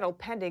used to settle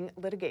pending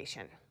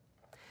litigation.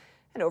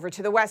 And over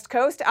to the West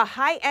Coast, a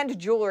high-end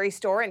jewelry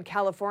store in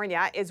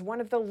California is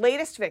one of the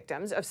latest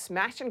victims of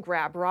smash and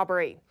grab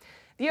robbery.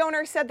 The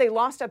owner said they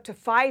lost up to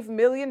 $5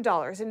 million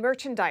in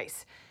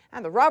merchandise,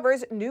 and the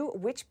robbers knew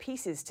which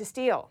pieces to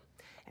steal.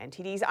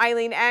 NTD's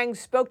Eileen Ang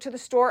spoke to the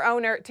store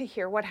owner to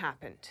hear what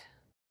happened.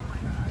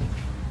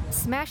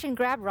 Smash and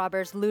grab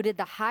robbers looted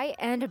the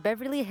high-end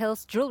Beverly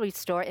Hills jewelry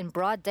store in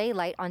broad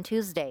daylight on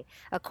Tuesday,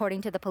 according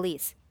to the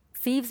police.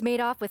 Thieves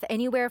made off with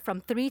anywhere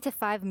from $3 to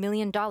 $5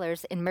 million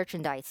in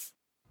merchandise.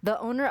 The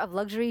owner of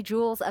Luxury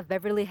Jewels of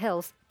Beverly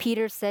Hills,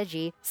 Peter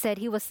Seji, said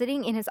he was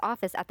sitting in his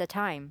office at the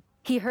time.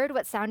 He heard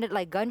what sounded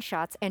like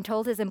gunshots and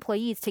told his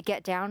employees to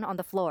get down on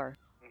the floor.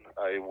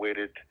 I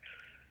waited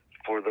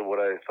for what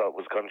I thought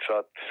was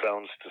gunshot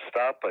sounds to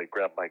stop. I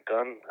grabbed my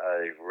gun.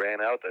 I ran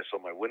out. I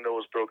saw my window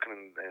was broken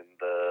and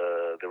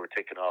they were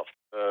taken off.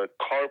 A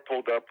car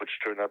pulled up, which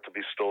turned out to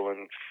be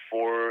stolen.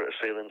 4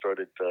 assailants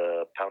started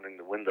pounding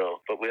the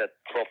window. But we had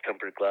 12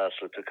 tempered glass,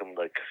 so it took them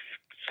like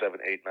 7,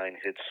 8, 9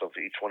 hits of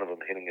each one of them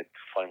hitting it to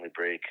finally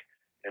break.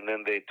 And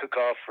then they took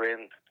off,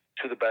 ran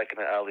to the back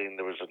in the alley, and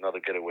there was another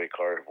getaway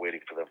car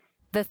waiting for them.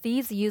 The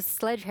thieves used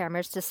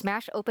sledgehammers to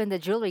smash open the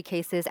jewelry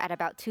cases at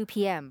about 2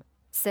 p.m.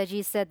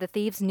 Seji said the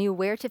thieves knew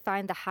where to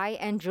find the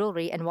high-end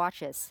jewelry and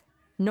watches.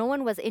 No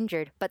one was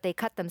injured, but they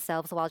cut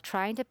themselves while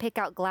trying to pick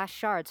out glass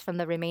shards from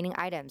the remaining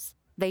items.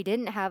 They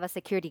didn't have a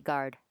security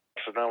guard.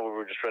 So now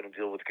we're just trying to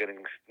deal with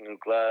getting new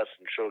glass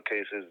and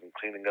showcases and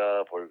cleaning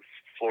up, or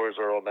floors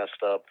are all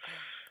messed up.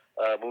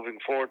 Moving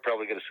forward,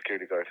 probably get a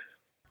security guard.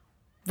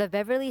 The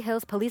Beverly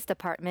Hills Police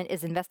Department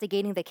is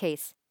investigating the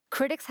case.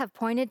 Critics have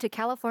pointed to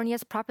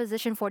California's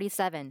Proposition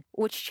 47,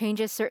 which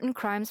changes certain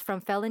crimes from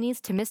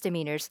felonies to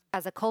misdemeanors,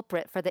 as a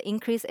culprit for the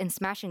increase in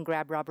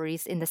smash-and-grab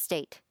robberies in the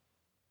state.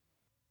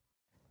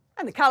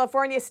 And the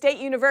California State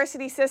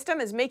University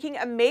system is making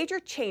a major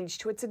change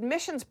to its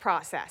admissions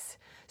process.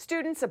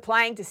 Students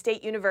applying to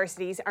state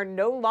universities are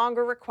no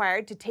longer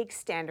required to take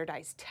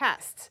standardized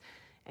tests.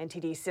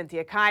 NTD's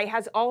Cynthia Kai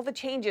has all the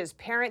changes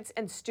parents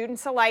and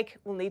students alike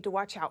will need to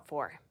watch out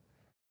for.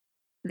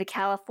 The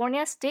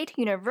California State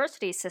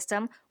University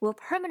system will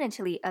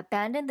permanently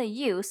abandon the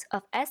use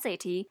of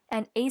SAT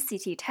and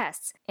ACT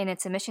tests in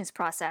its admissions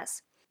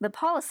process. The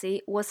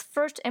policy was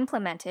first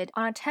implemented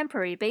on a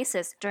temporary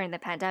basis during the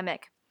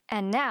pandemic.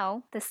 And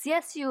now, the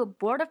CSU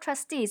Board of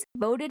Trustees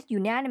voted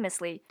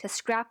unanimously to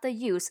scrap the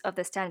use of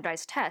the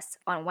standardized tests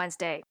on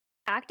Wednesday.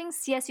 Acting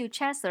CSU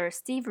Chancellor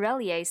Steve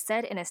Relier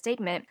said in a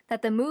statement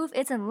that the move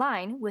is in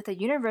line with the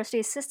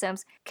university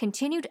system's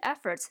continued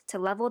efforts to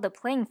level the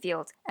playing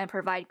field and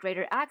provide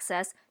greater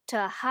access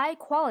to a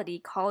high-quality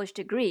college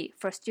degree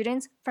for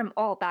students from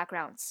all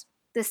backgrounds.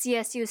 The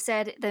CSU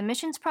said the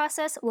admissions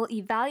process will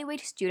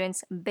evaluate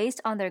students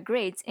based on their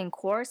grades in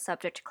core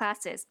subject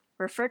classes,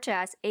 referred to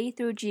as A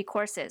through G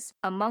courses,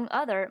 among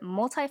other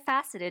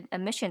multifaceted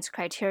admissions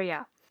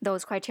criteria.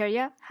 Those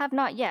criteria have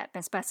not yet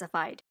been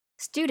specified.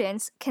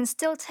 Students can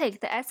still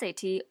take the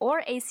SAT or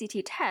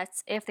ACT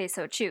tests if they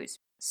so choose.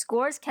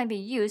 Scores can be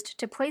used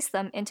to place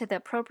them into the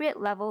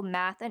appropriate level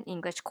math and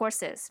English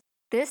courses.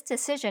 This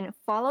decision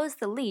follows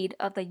the lead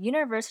of the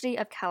University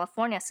of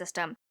California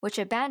system, which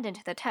abandoned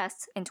the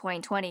tests in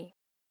 2020.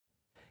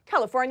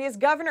 California's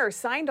governor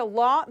signed a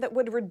law that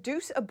would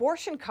reduce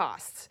abortion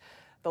costs.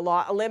 The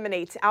law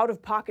eliminates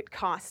out-of-pocket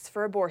costs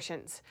for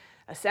abortions.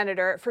 A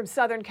senator from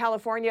Southern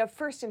California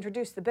first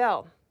introduced the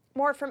bill.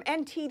 More from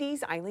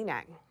NTD's Eileen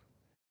Eng.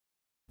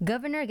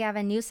 Governor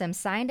Gavin Newsom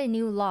signed a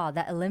new law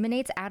that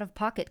eliminates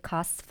out-of-pocket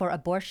costs for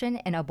abortion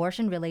and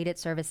abortion-related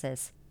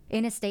services.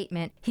 In a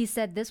statement, he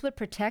said this would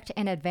protect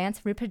and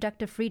advance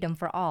reproductive freedom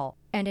for all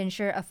and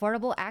ensure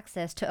affordable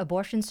access to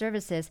abortion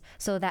services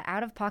so that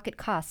out-of-pocket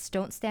costs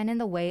don't stand in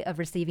the way of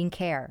receiving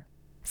care.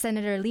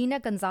 Senator Lina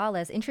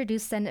Gonzalez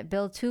introduced Senate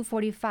Bill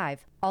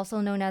 245,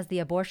 also known as the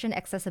Abortion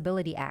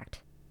Accessibility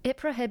Act. It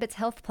prohibits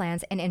health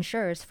plans and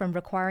insurers from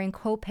requiring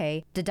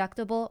copay,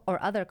 deductible,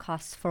 or other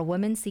costs for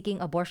women seeking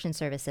abortion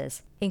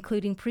services,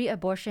 including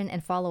pre-abortion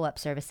and follow-up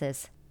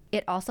services.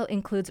 It also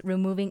includes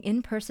removing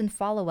in-person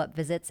follow-up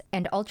visits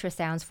and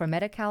ultrasounds for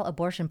Medi-Cal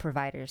abortion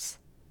providers.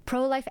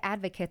 Pro-life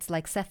advocates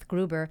like Seth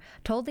Gruber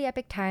told the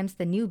Epoch Times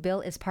the new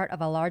bill is part of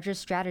a larger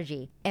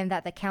strategy and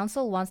that the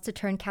council wants to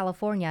turn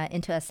California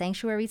into a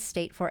sanctuary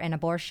state for an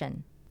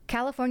abortion.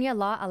 California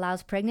law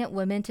allows pregnant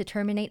women to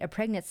terminate a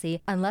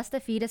pregnancy unless the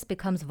fetus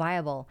becomes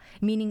viable,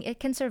 meaning it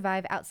can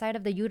survive outside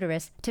of the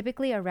uterus,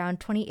 typically around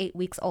 28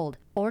 weeks old,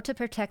 or to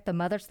protect the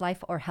mother's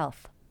life or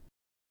health.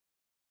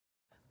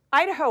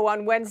 Idaho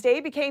on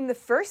Wednesday became the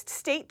first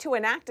state to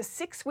enact a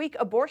 6-week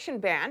abortion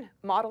ban,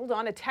 modeled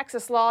on a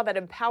Texas law that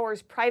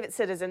empowers private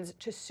citizens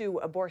to sue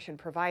abortion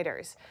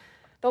providers.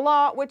 The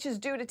law, which is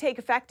due to take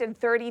effect in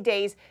 30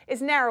 days,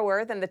 is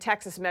narrower than the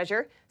Texas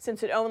measure,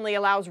 since it only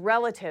allows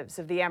relatives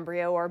of the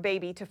embryo or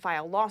baby to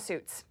file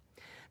lawsuits.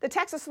 The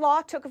Texas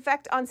law took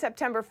effect on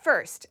September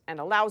 1st and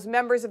allows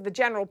members of the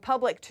general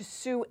public to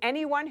sue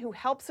anyone who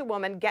helps a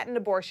woman get an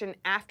abortion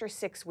after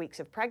 6 weeks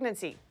of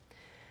pregnancy.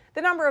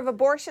 The number of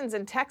abortions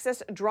in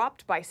Texas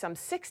dropped by some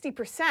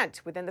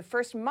 60% within the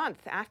first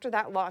month after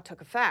that law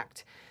took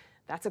effect.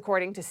 That's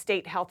according to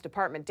state health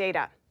department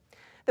data.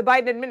 The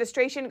Biden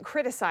administration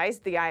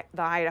criticized the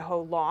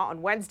Idaho law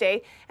on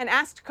Wednesday and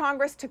asked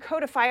Congress to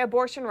codify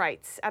abortion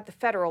rights at the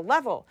federal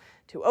level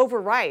to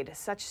override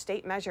such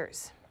state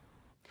measures.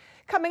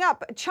 Coming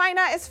up,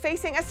 China is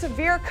facing a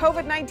severe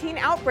COVID-19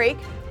 outbreak,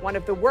 one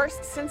of the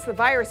worst since the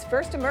virus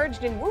first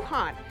emerged in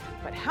Wuhan.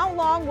 But how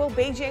long will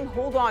Beijing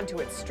hold on to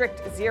its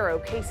strict zero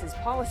cases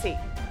policy?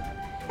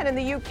 And in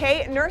the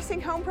UK, nursing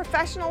home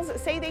professionals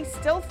say they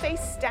still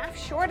face staff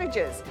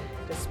shortages,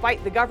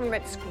 despite the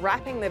government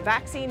scrapping the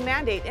vaccine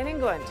mandate in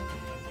England.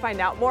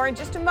 Find out more in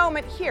just a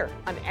moment here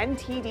on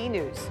NTD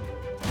News.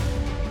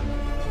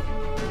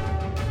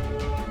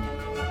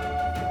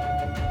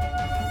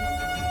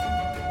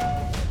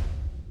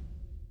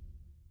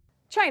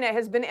 China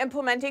has been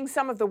implementing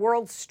some of the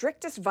world's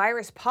strictest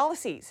virus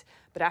policies.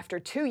 But after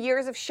 2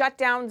 years of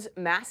shutdowns,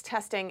 mass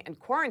testing, and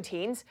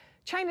quarantines,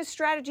 China's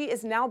strategy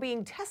is now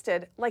being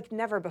tested like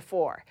never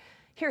before.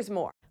 Here's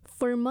more.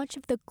 For much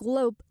of the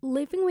globe,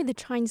 living with the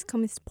Chinese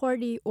Communist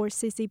Party or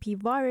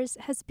CCP virus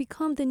has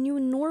become the new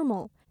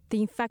normal.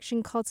 The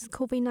infection causes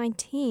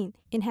COVID-19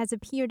 and has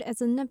appeared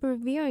as a number of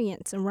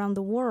variants around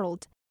the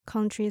world.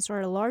 Countries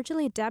are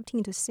largely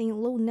adapting to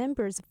seeing low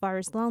numbers of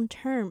virus long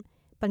term.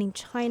 But in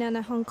China and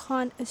Hong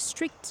Kong, a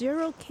strict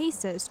zero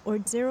cases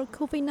or zero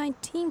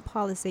COVID-19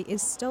 policy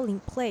is still in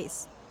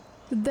place.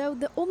 Though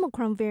the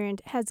Omicron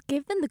variant has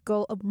given the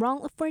goal a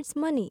run for its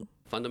money.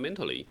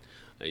 Fundamentally,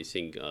 I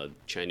think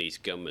Chinese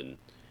government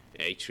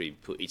actually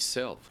put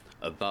itself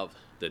above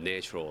the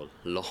natural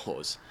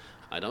laws.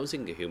 I don't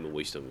think the human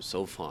wisdom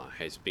so far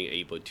has been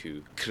able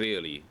to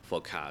clearly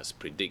forecast,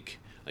 predict,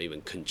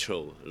 even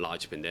control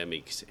large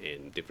pandemics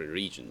in different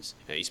regions,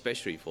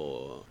 especially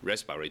for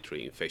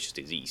respiratory infectious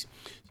disease.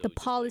 The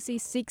policy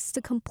seeks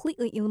to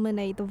completely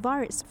eliminate the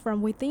virus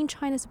from within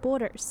China's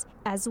borders,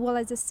 as well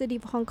as the city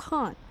of Hong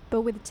Kong.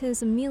 But with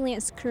tens of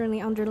millions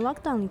currently under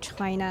lockdown in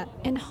China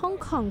and Hong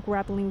Kong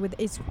grappling with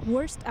its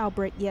worst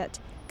outbreak yet,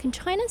 can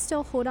China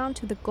still hold on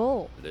to the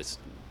goal? That's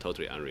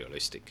totally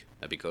unrealistic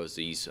because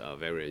these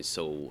variants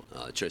are so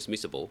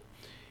transmissible,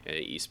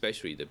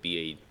 especially the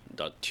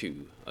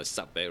BA.2, a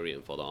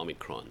subvariant for the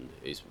Omicron,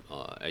 is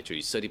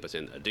actually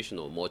 30%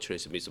 additional more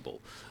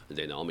transmissible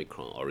than the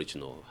Omicron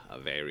original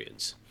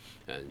variants.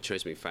 And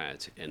transmit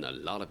fast, and a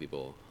lot of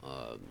people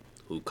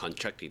who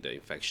contracted the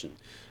infection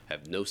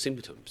have no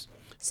symptoms.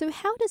 So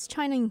how does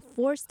China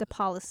enforce the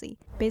policy?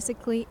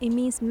 Basically, it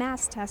means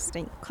mass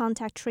testing,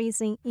 contact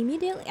tracing,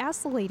 immediately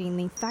isolating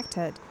the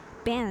infected,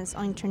 bans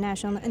on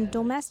international and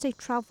domestic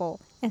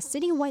travel, and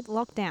citywide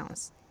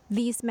lockdowns.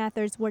 These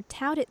methods were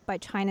touted by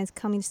China's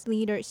Communist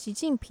leader Xi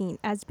Jinping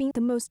as being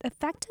the most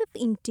effective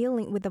in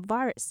dealing with the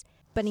virus.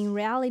 But in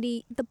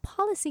reality, the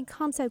policy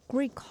comes at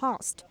great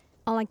cost.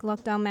 Unlike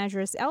lockdown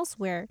measures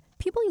elsewhere,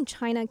 people in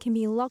China can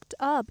be locked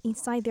up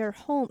inside their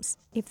homes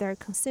if they're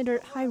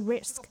considered high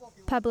risk.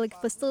 Public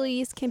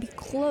facilities can be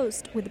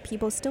closed with the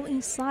people still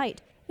inside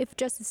if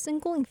just a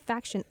single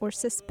infection or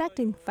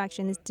suspected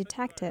infection is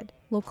detected.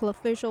 Local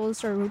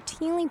officials are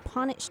routinely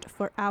punished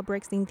for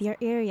outbreaks in their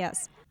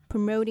areas,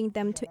 promoting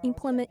them to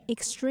implement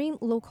extreme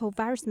local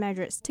virus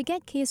measures to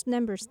get case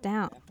numbers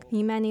down.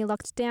 In many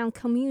locked-down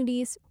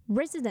communities,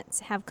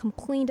 residents have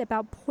complained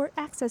about poor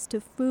access to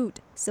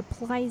food,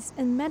 supplies,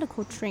 and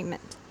medical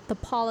treatment. The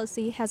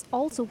policy has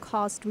also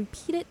caused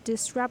repeated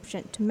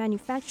disruption to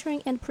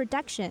manufacturing and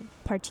production,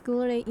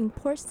 particularly in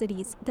port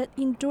cities that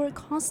endure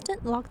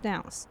constant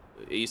lockdowns.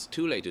 It's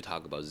too late to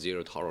talk about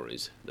zero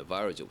tolerance. The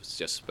virus will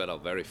just spread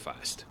out very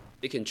fast.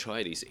 They can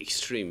try these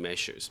extreme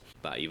measures,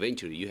 but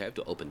eventually you have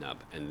to open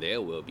up, and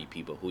there will be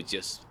people who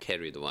just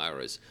carry the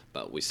virus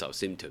but without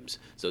symptoms.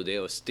 So they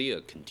will still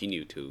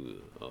continue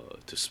to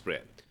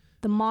spread.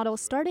 The model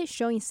started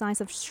showing signs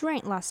of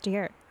strength last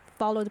year,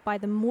 followed by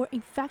the more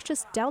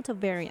infectious Delta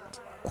variant.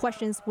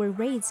 Questions were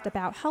raised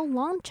about how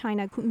long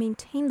China could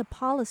maintain the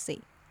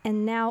policy.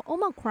 And now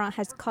Omicron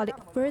has called it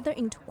further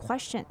into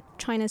question.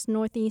 China's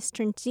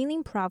northeastern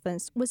Jilin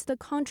province was the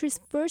country's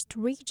first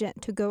region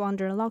to go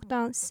under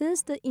lockdown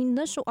since the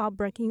initial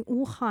outbreak in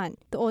Wuhan.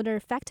 The order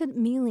affected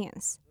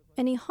millions.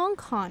 And in Hong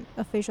Kong,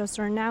 officials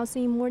are now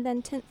seeing more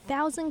than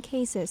 10,000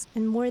 cases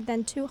and more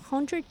than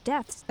 200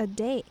 deaths a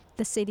day.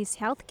 The city's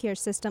healthcare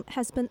system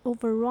has been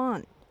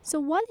overrun. So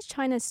why is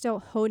China still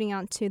holding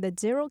on to the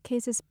zero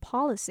cases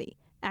policy?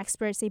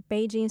 Experts say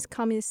Beijing's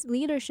communist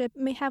leadership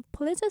may have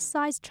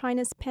politicized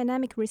China's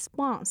pandemic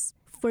response.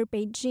 For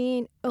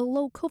Beijing, a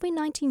low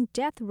COVID-19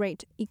 death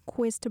rate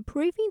equates to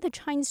proving the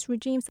Chinese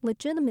regime's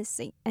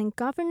legitimacy and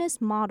governance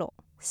model.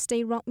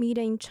 State-run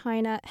media in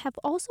China have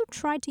also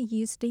tried to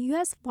use the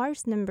U.S.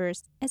 virus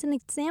numbers as an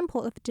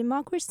example of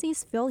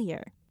democracy's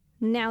failure.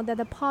 Now that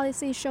the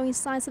policy is showing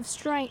signs of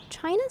strength,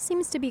 China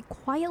seems to be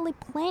quietly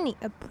planning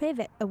a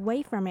pivot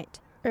away from it.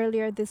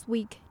 Earlier this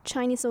week,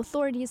 Chinese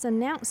authorities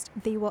announced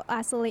they will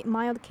isolate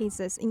mild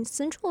cases in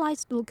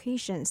centralized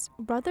locations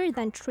rather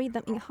than treat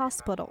them in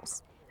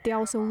hospitals. They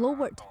also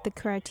lowered the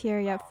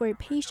criteria for a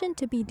patient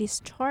to be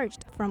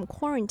discharged from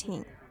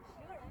quarantine.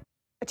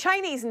 A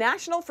Chinese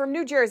national from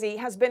New Jersey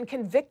has been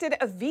convicted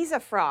of visa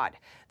fraud.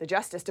 The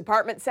Justice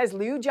Department says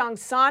Liu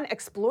Jiangsan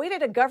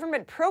exploited a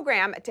government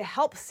program to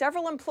help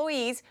several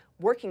employees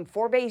working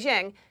for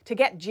Beijing to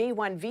get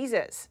J-1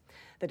 visas.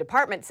 The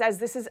department says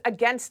this is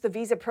against the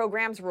visa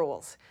program's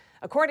rules.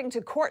 According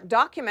to court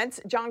documents,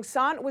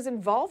 Jiangsan was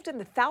involved in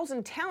the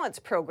Thousand Talents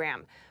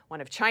program,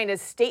 one of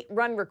China's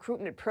state-run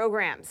recruitment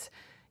programs.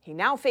 He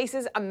now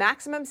faces a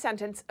maximum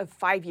sentence of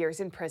 5 years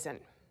in prison.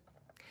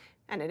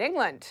 And in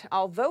England,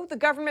 although the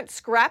government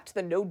scrapped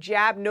the no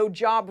jab, no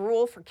job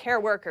rule for care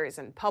workers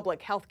and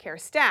public health care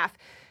staff,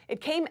 it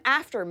came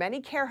after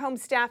many care home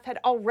staff had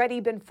already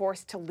been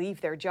forced to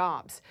leave their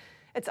jobs.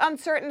 It's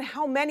uncertain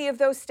how many of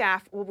those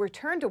staff will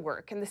return to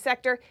work in the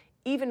sector,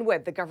 even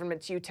with the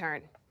government's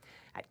U-turn.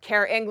 At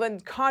Care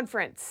England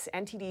conference,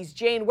 NTD's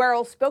Jane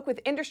Werrell spoke with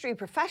industry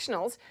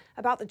professionals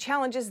about the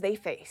challenges they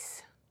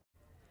face.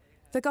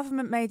 The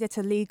government made it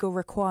a legal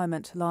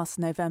requirement last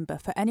November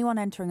for anyone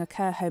entering a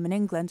care home in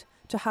England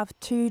to have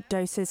 2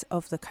 doses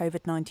of the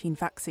COVID-19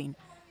 vaccine.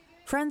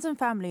 Friends and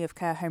family of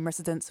care home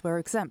residents were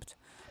exempt,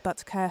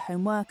 but care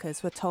home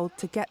workers were told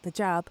to get the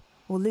jab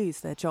or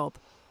lose their job.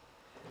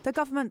 The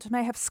government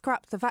may have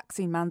scrapped the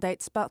vaccine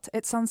mandates, but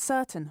it's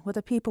uncertain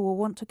whether people will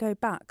want to go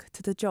back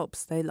to the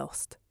jobs they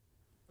lost.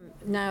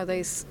 Now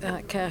those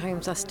care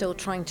homes are still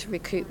trying to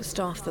recoup the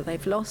staff that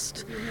they've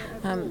lost.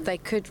 They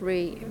could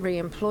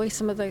re-employ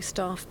some of those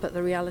staff, but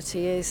the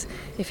reality is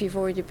if you've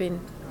already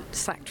been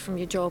sacked from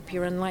your job,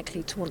 you're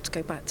unlikely to want to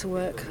go back to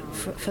work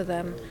for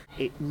them.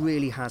 It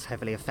really has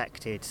heavily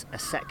affected a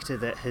sector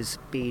that has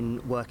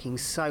been working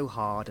so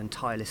hard and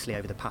tirelessly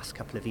over the past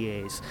couple of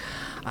years.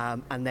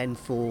 And then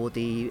for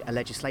the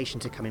legislation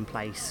to come in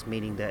place,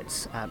 meaning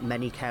that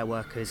many care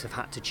workers have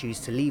had to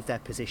choose to leave their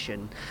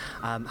position,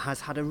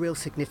 has had a real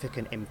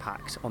significant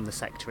impact on the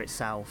sector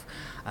itself.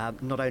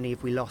 Not only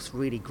have we lost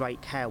really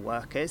great care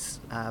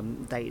workers,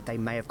 they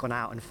may have gone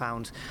out and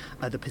found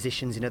other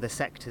positions in other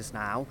sectors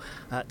now.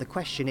 The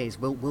question is,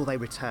 will they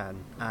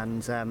return?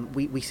 And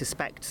we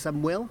suspect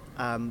some will,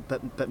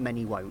 but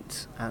many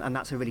won't. And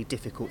that's a really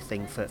difficult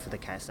thing for the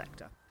care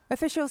sector.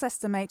 Officials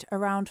estimate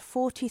around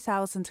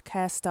 40,000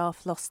 care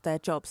staff lost their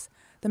jobs.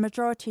 The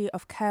majority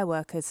of care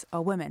workers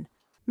are women.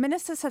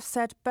 Ministers have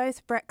said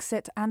both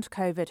Brexit and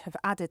COVID have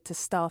added to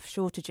staff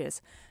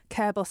shortages.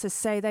 Care bosses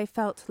say they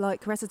felt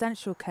like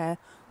residential care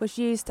was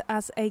used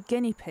as a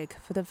guinea pig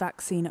for the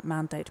vaccine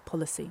mandate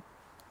policy.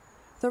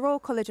 The Royal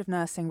College of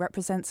Nursing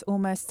represents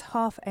almost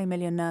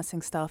 500,000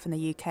 nursing staff in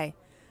the UK.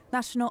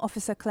 National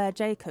Officer Claire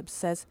Jacobs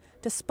says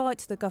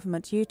despite the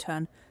government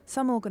U-turn,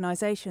 some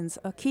organisations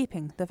are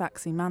keeping the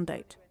vaccine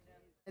mandate.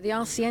 The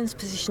RCN's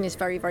position is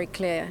very, very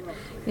clear,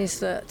 is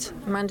that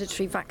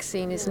mandatory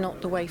vaccine is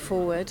not the way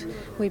forward.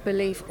 We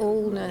believe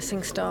all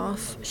nursing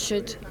staff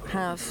should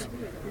have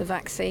the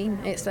vaccine.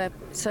 It's their,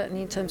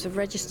 certainly in terms of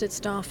registered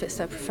staff, it's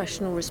their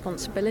professional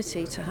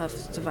responsibility to have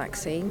the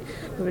vaccine.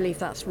 We believe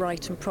that's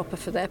right and proper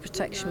for their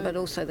protection, but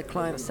also the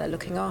clients they're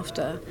looking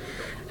after.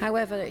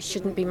 However, it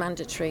shouldn't be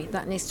mandatory.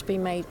 That needs to be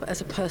made as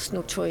a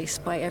personal choice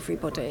by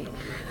everybody.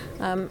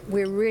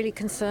 We're really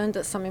concerned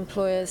that some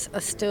employers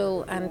are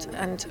still,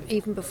 and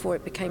even before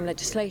it became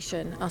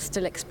legislation, are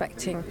still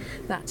expecting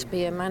that to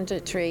be a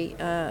mandatory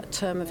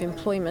term of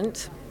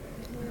employment.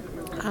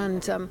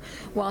 And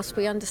whilst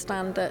we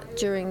understand that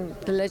during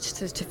the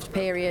legislative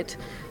period,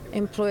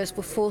 employers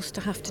were forced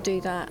to have to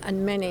do that,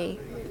 and many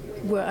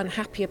were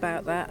unhappy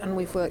about that, and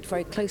we've worked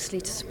very closely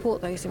to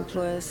support those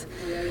employers.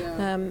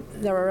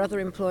 There are other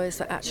employers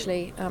that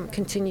actually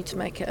continue to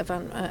make it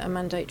a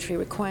mandatory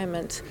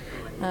requirement,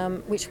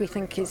 which we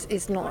think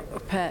is not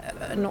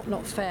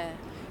fair.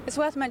 It's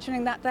worth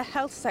mentioning that the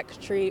Health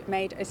Secretary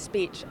made a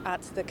speech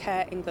at the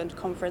Care England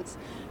conference,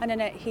 and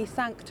in it he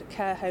thanked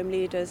care home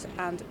leaders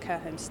and care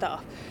home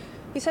staff.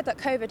 He said that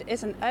COVID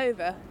isn't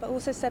over, but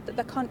also said that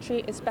the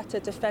country is better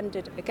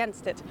defended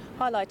against it,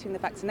 highlighting the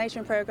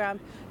vaccination programme,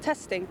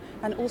 testing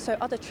and also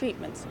other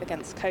treatments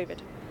against COVID.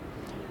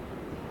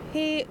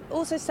 He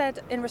also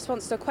said in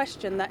response to a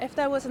question that if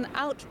there was an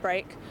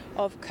outbreak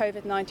of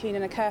COVID-19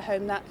 in a care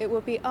home, that it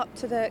would be up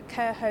to the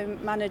care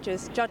home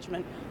manager's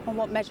judgment on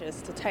what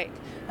measures to take.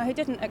 Now, he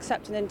didn't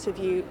accept an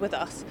interview with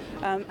us,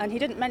 and he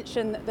didn't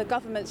mention the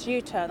government's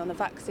U-turn on the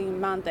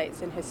vaccine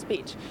mandates in his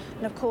speech.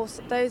 And of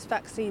course, those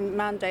vaccine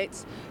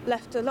mandates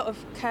left a lot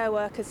of care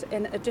workers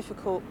in a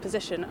difficult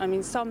position. I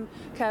mean, some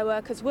care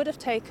workers would have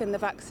taken the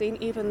vaccine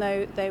even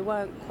though they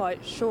weren't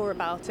quite sure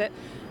about it.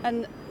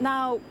 And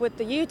now with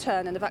the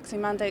U-turn and the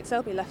vaccine mandates,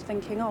 they'll be left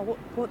thinking, oh,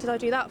 what did I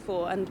do that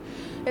for? And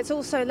it's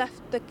also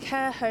left the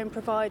care home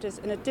providers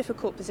in a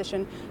difficult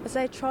position as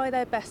they try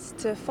their best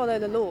to follow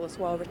the laws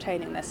while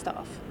retaining their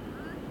staff.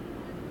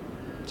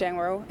 Jane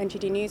Worrell,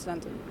 NTD News,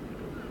 London.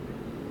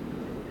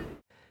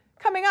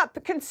 Coming up,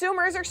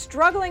 consumers are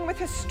struggling with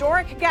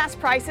historic gas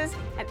prices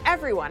and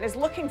everyone is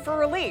looking for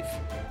relief.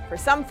 For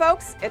some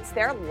folks, it's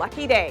their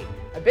lucky day.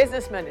 A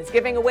businessman is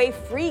giving away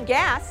free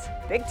gas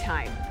big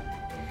time.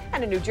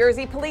 And a New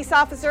Jersey police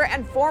officer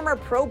and former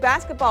pro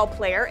basketball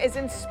player is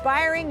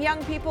inspiring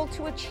young people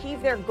to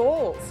achieve their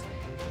goals.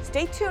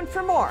 Stay tuned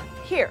for more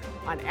here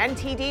on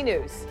NTD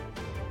News.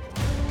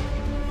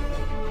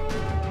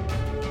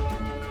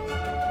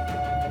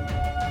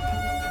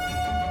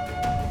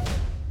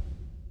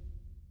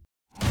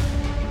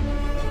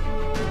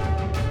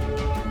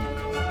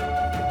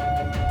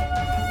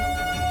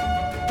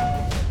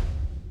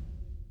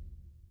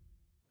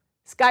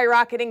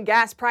 Skyrocketing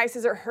gas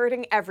prices are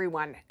hurting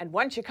everyone, and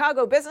one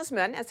Chicago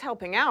businessman is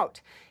helping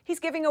out. He's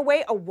giving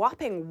away a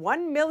whopping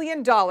 $1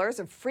 million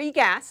of free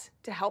gas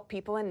to help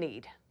people in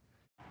need.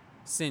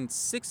 Since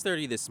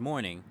 6:30 this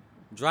morning,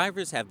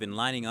 drivers have been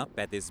lining up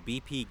at this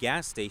BP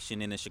gas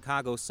station in a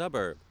Chicago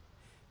suburb.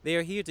 They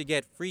are here to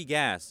get free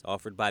gas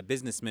offered by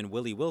businessman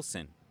Willie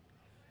Wilson.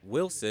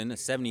 Wilson, a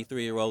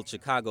 73-year-old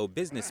Chicago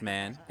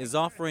businessman, is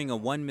offering a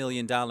 $1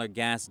 million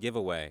gas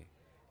giveaway.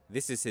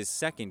 This is his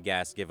second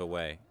gas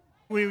giveaway.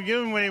 We've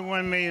given away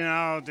 $1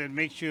 million to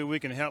make sure we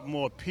can help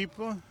more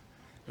people.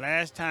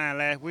 Last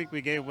week,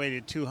 we gave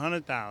away to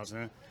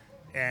 $200,000,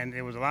 and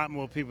there was a lot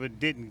more people that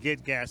didn't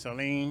get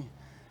gasoline,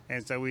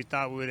 and so we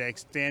thought we would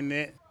extend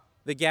it.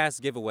 The gas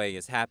giveaway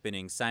is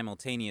happening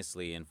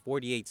simultaneously in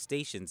 48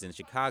 stations in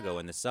Chicago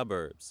and the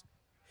suburbs.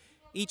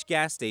 Each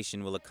gas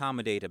station will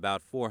accommodate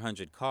about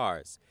 400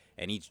 cars,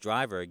 and each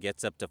driver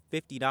gets up to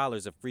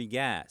 $50 of free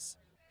gas.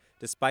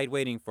 Despite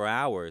waiting for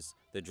hours,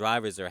 the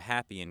drivers are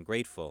happy and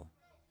grateful.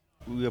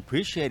 We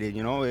appreciate it,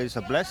 it's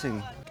a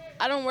blessing.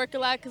 I don't work a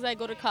lot because I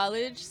go to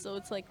college, so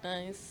it's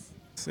nice.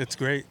 It's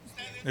great.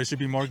 There should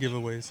be more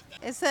giveaways.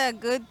 It's a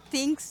good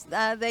things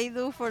they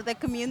do for the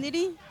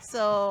community,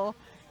 so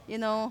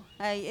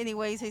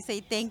I say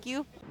thank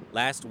you.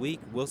 Last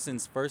week,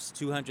 Wilson's first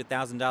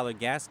 $200,000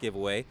 gas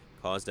giveaway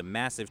caused a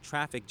massive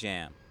traffic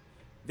jam.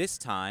 This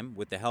time,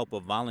 with the help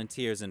of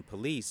volunteers and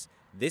police,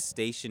 this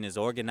station is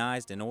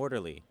organized and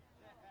orderly.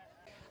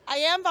 I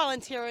am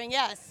volunteering,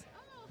 yes.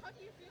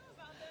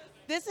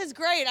 This is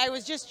great. I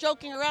was just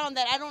joking around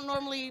that I don't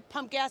normally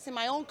pump gas in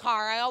my own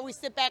car. I always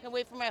sit back and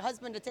wait for my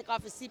husband to take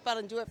off his seatbelt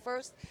and do it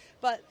first.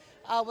 But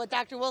what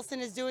Dr. Wilson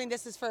is doing,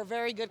 this is for a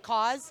very good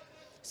cause.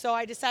 So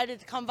I decided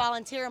to come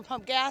volunteer and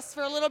pump gas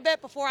for a little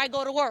bit before I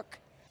go to work.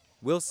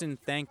 Wilson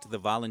thanked the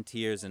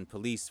volunteers and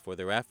police for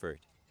their effort.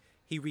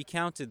 He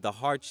recounted the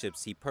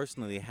hardships he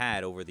personally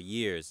had over the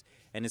years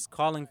and is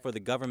calling for the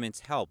government's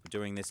help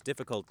during this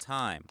difficult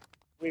time.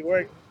 We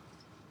worked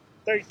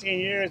 13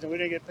 years and we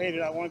didn't get paid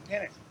not one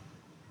penny.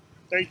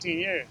 13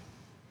 years.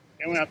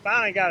 And when I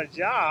finally got a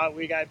job,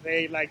 we got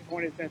paid like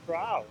 20 cents per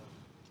hour.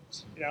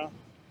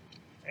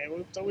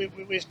 And so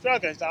we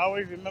struggled. So I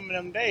always remember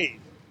them days.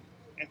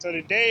 And so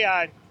today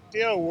I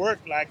still work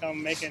like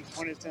I'm making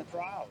 20 cents per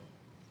hour.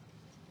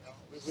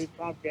 We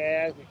pump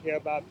gas, we care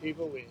about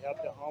people, we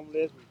help the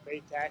homeless, we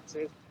pay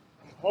taxes.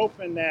 I'm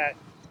hoping that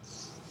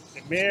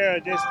the mayor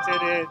of this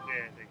city,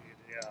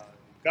 the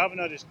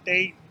governor of the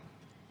state,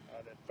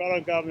 the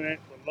federal government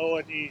will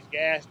lower these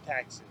gas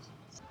taxes.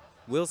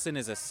 Wilson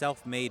is a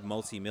self-made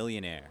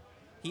multimillionaire.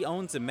 He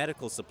owns a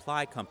medical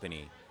supply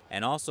company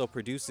and also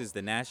produces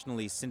the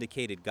nationally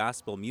syndicated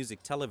gospel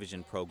music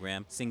television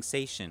program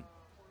Singsation.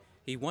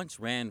 He once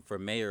ran for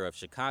mayor of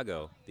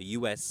Chicago, the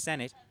U.S.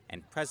 Senate,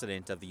 and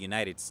President of the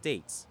United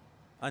States,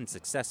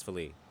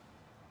 unsuccessfully.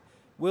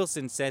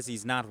 Wilson says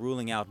he's not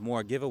ruling out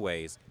more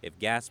giveaways if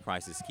gas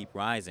prices keep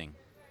rising.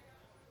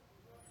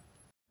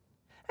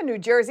 A New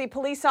Jersey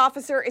police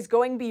officer is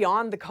going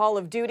beyond the call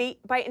of duty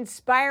by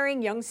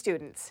inspiring young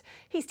students.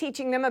 He's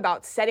teaching them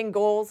about setting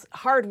goals,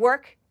 hard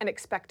work, and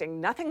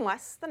expecting nothing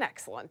less than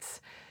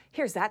excellence.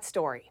 Here's that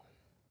story.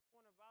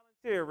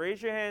 Here,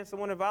 raise your hand,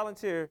 someone to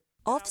volunteer.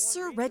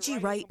 Officer Reggie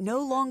Wright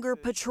no longer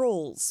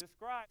patrols.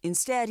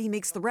 Instead, he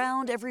makes the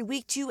round every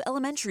week to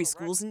elementary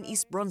schools in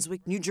East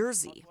Brunswick, New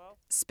Jersey,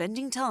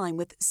 spending time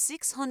with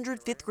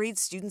 600 fifth-grade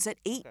students at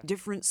 8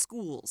 different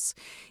schools.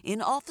 An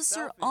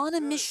officer on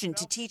a mission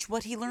to teach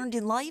what he learned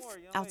in life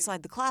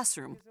outside the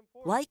classroom,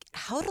 like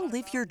how to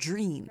live your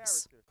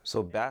dreams.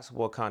 So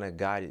basketball kind of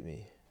guided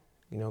me.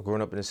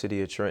 Growing up in the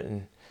city of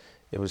Trenton,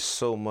 it was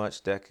so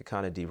much that could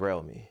kind of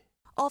derail me.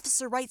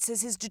 Officer Wright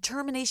says his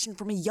determination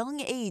from a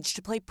young age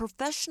to play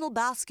professional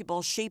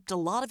basketball shaped a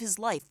lot of his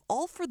life,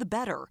 all for the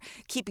better,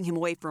 keeping him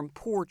away from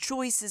poor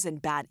choices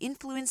and bad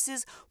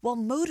influences while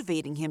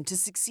motivating him to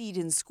succeed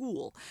in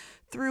school.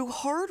 Through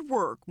hard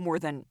work, more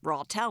than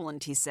raw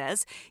talent, he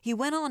says, he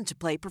went on to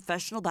play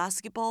professional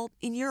basketball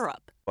in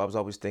Europe. I was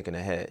always thinking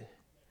ahead,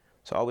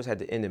 so I always had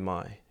the end in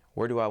mind.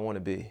 Where do I want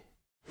to be?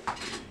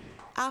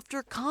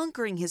 After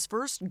conquering his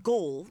first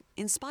goal,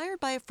 inspired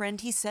by a friend,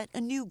 he set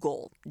a new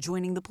goal,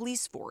 joining the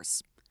police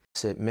force. I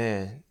said,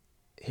 man,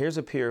 here's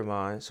a peer of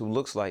mine who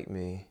looks like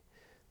me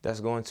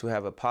that's going to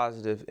have a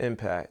positive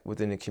impact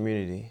within the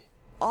community.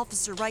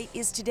 Officer Wright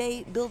is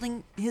today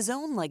building his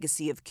own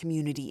legacy of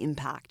community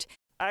impact.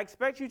 I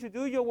expect you to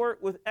do your work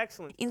with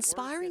excellence.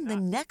 Inspiring the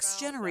next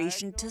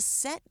generation to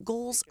set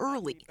goals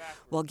early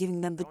while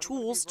giving them the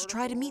tools to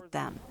try to meet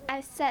them.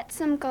 I've set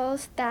some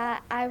goals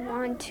that I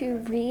want to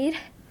read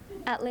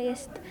at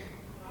least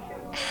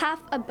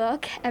half a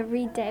book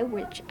every day,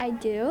 which I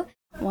do.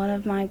 One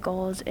of my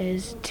goals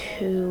is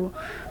to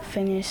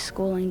finish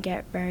school and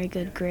get very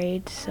good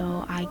grades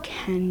so I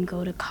can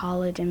go to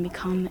college and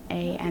become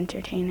an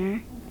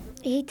entertainer.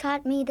 He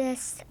taught me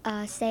this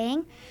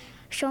saying,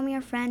 show me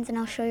your friends and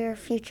I'll show you your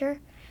future.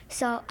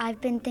 So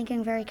I've been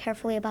thinking very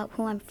carefully about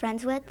who I'm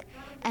friends with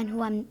and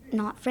who I'm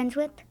not friends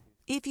with.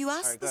 If you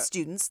ask the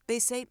students, they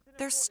say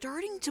they're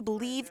starting to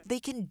believe they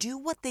can do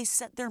what they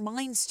set their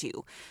minds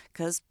to,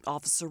 because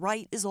Officer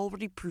Wright is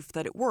already proof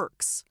that it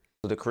works.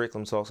 The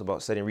curriculum talks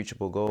about setting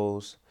reachable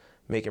goals,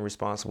 making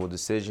responsible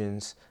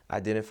decisions,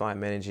 identifying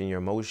and managing your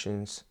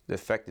emotions, the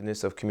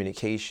effectiveness of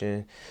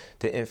communication,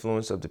 the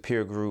influence of the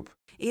peer group.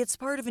 It's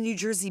part of a New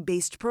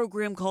Jersey-based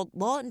program called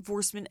Law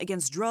Enforcement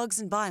Against Drugs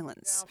and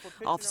Violence.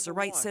 Officer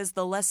Wright says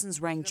the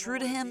lessons rang true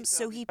to him,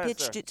 so he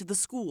pitched it to the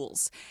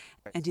schools.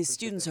 And his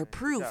students are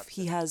proof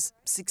he has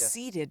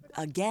succeeded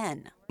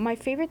again. My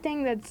favorite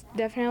thing that's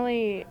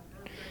definitely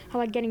I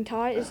like getting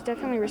taught is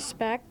definitely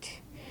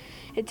respect.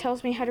 It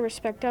tells me how to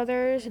respect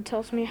others. It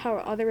tells me how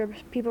other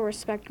people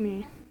respect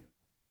me.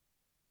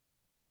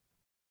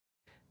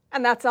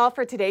 And that's all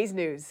for today's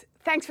news.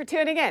 Thanks for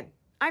tuning in.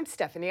 I'm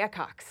Stephanie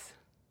Cox.